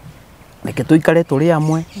neke tuikare turi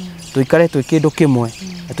amwe tuikare twi kindu kimwe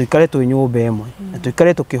na tuikare twi nyumba imwe na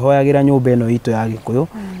tuikare tukihoyagira nyumba ino itu ya Gikuyu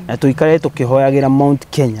na tuikare tukihoyagira Mount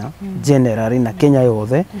Kenya generally na Kenya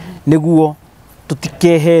yothe niguo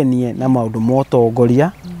tutikehenie na maundu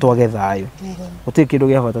motongoria twage thayo uti kindu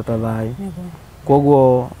gia bata ta thayo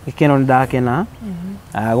koguo gikeno ndakena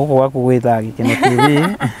guko gwaku gwita Gikeno TV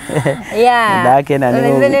ndakena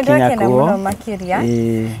ni kinya kuo makiria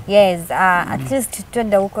yes at least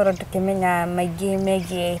twenda gukoro tukimenya maigi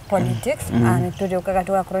megie politics na turiokaga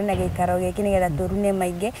tugakorwo na gikaro giki nigetha turune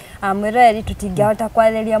maigi mwireri tutingihota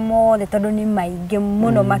kwariria mothe tondu ni maigi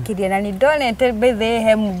muno makiria na ni ndonete bethe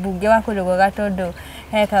he mbunge wa kurugoga tondu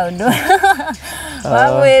he kaundu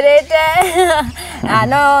wamwirite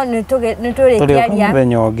no niturikiaria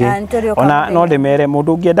ona no ndimere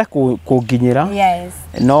mundu ungienda kunginyira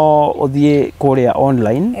no uthie kuria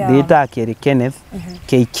online ndita Keri Kenneth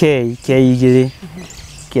KK Igie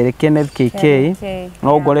Keri Kenneth KK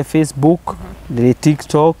no ngore Facebook ndiri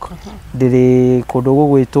TikTok ndiri kundu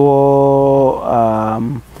gugwitwo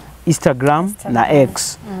Instagram na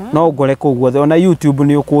X no ngore kuguothe ona YouTube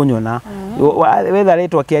ni ukunyona wetha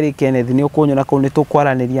ritwa Keri Kenneth ni ukunyona kuu ni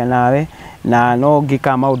tukwaraniria nawe na no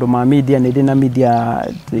ngika maundu ma media ni ndi na media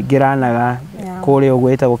ngiranaga kuri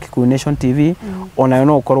ugwetagwo Kikuyu Nation TV ona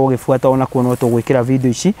no ukorwo ugifuata ona kuona tugwikira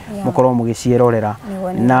video ici mukorwo mugiciirorera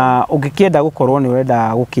na ungikienda gukorwo ni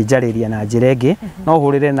urenda gukinjariria na njira ingi no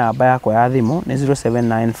hurire namba yakwa ya thimu ni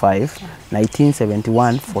 0795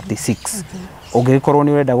 197146 ungikorwo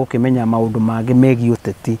ni urenda gukimenya maundu mangi megi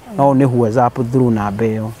uteti no ni WhatsApp through namba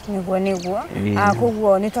iyo niguo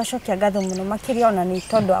koguo ni twacokia ngatho muno makiria ona ni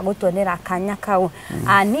tondu agutuonera kanya kau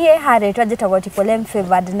nie hari twajitagwo Tipolem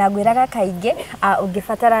Favored na ngwiraga kaingi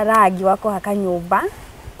ungifatara rangi wa kuhaka nyumba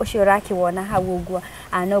ucio rakiwona hau uguo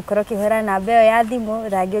no ukorwo kihera namba iyo ya thimu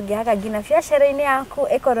rangi ungihaka ngina biacara-ini yaku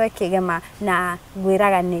ikorwo ikigema na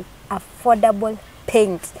ngwiraga ni affordable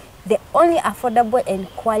paint the only affordable and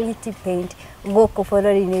quality paint guku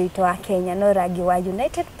bururi-ini witu wa Kenya no rangi wa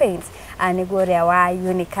United Paints niguo ria wa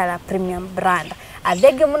Unicala Premium Brand.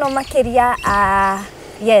 Thengio muno makiria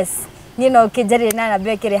yes ni no kinjari na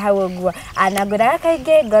bekire hau guo na nguraga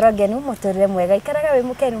kainge ngorogenu muturire mwega ikaraga wi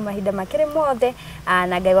mukenu mahinda makire mothe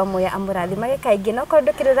na Ngai wa muya amurathi mage kainge no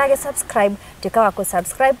kondo kirira subscribe tukawa ku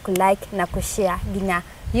subscribe ku like na ku share ginya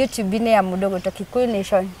YouTube ne ya mudogo to Kikuyu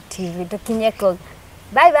Nation TV to kinyeko.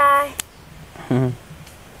 Bye bye.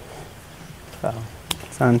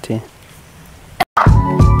 Asante.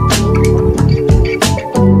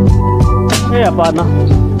 Hapana.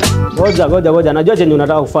 Ngoja. Najua chenye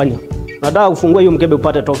unataka kufanya. Unataka kufungua hiyo mkebe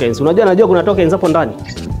upate tokens. Najua kuna tokens hapo ndani.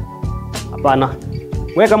 Hapana.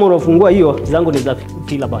 Wewe kama unafungua hiyo, zangu ni za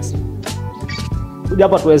fila basi. Kuja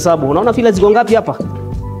hapa tuhesabu. Unaona fila ziko ngapi hapa?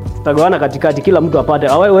 Tutagawana katikati kila mtu apate.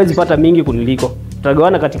 Wewe huwezi pata mingi kuniliko.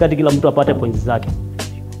 Tutagawana katikati kila mtu apate points zake.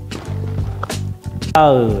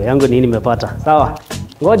 Yangu ni nimepata. Sawa.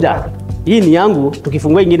 Ngoja. Hii ni yangu,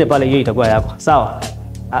 tukifungua nyingine pale hiyo itakuwa yako. Sawa.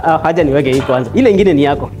 Haja niweke hii kwanza. Ile nyingine ni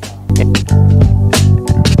yako.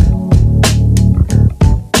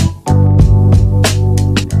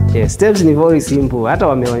 Yes, steps ni very simple. Hata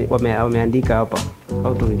wameandika hapa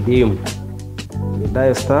how to redeem.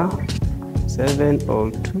 Dial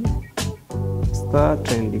 *702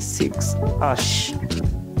 *26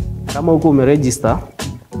 #. Kama huko umeregister,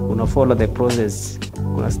 una follow the process.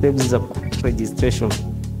 Kuna steps za registration.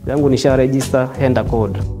 Yangu nisha register, enter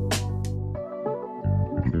code.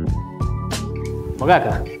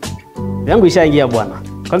 Magaka. Yangu ishaingia bwana.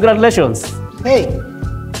 Congratulations. Hey.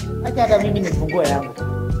 Acha hata mimi nifungue yangu.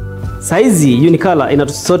 Saizi Unicala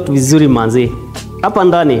inatusort vizuri manzi. Hapa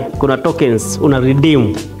ndani kuna tokens una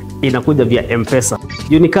redeem inakuja via M-Pesa.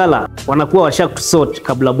 Unicala wanakuwa washakusort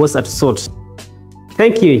kabla boss atusort.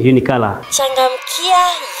 Thank you Unicala. Changamkia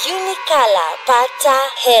Unicala, pata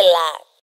hela.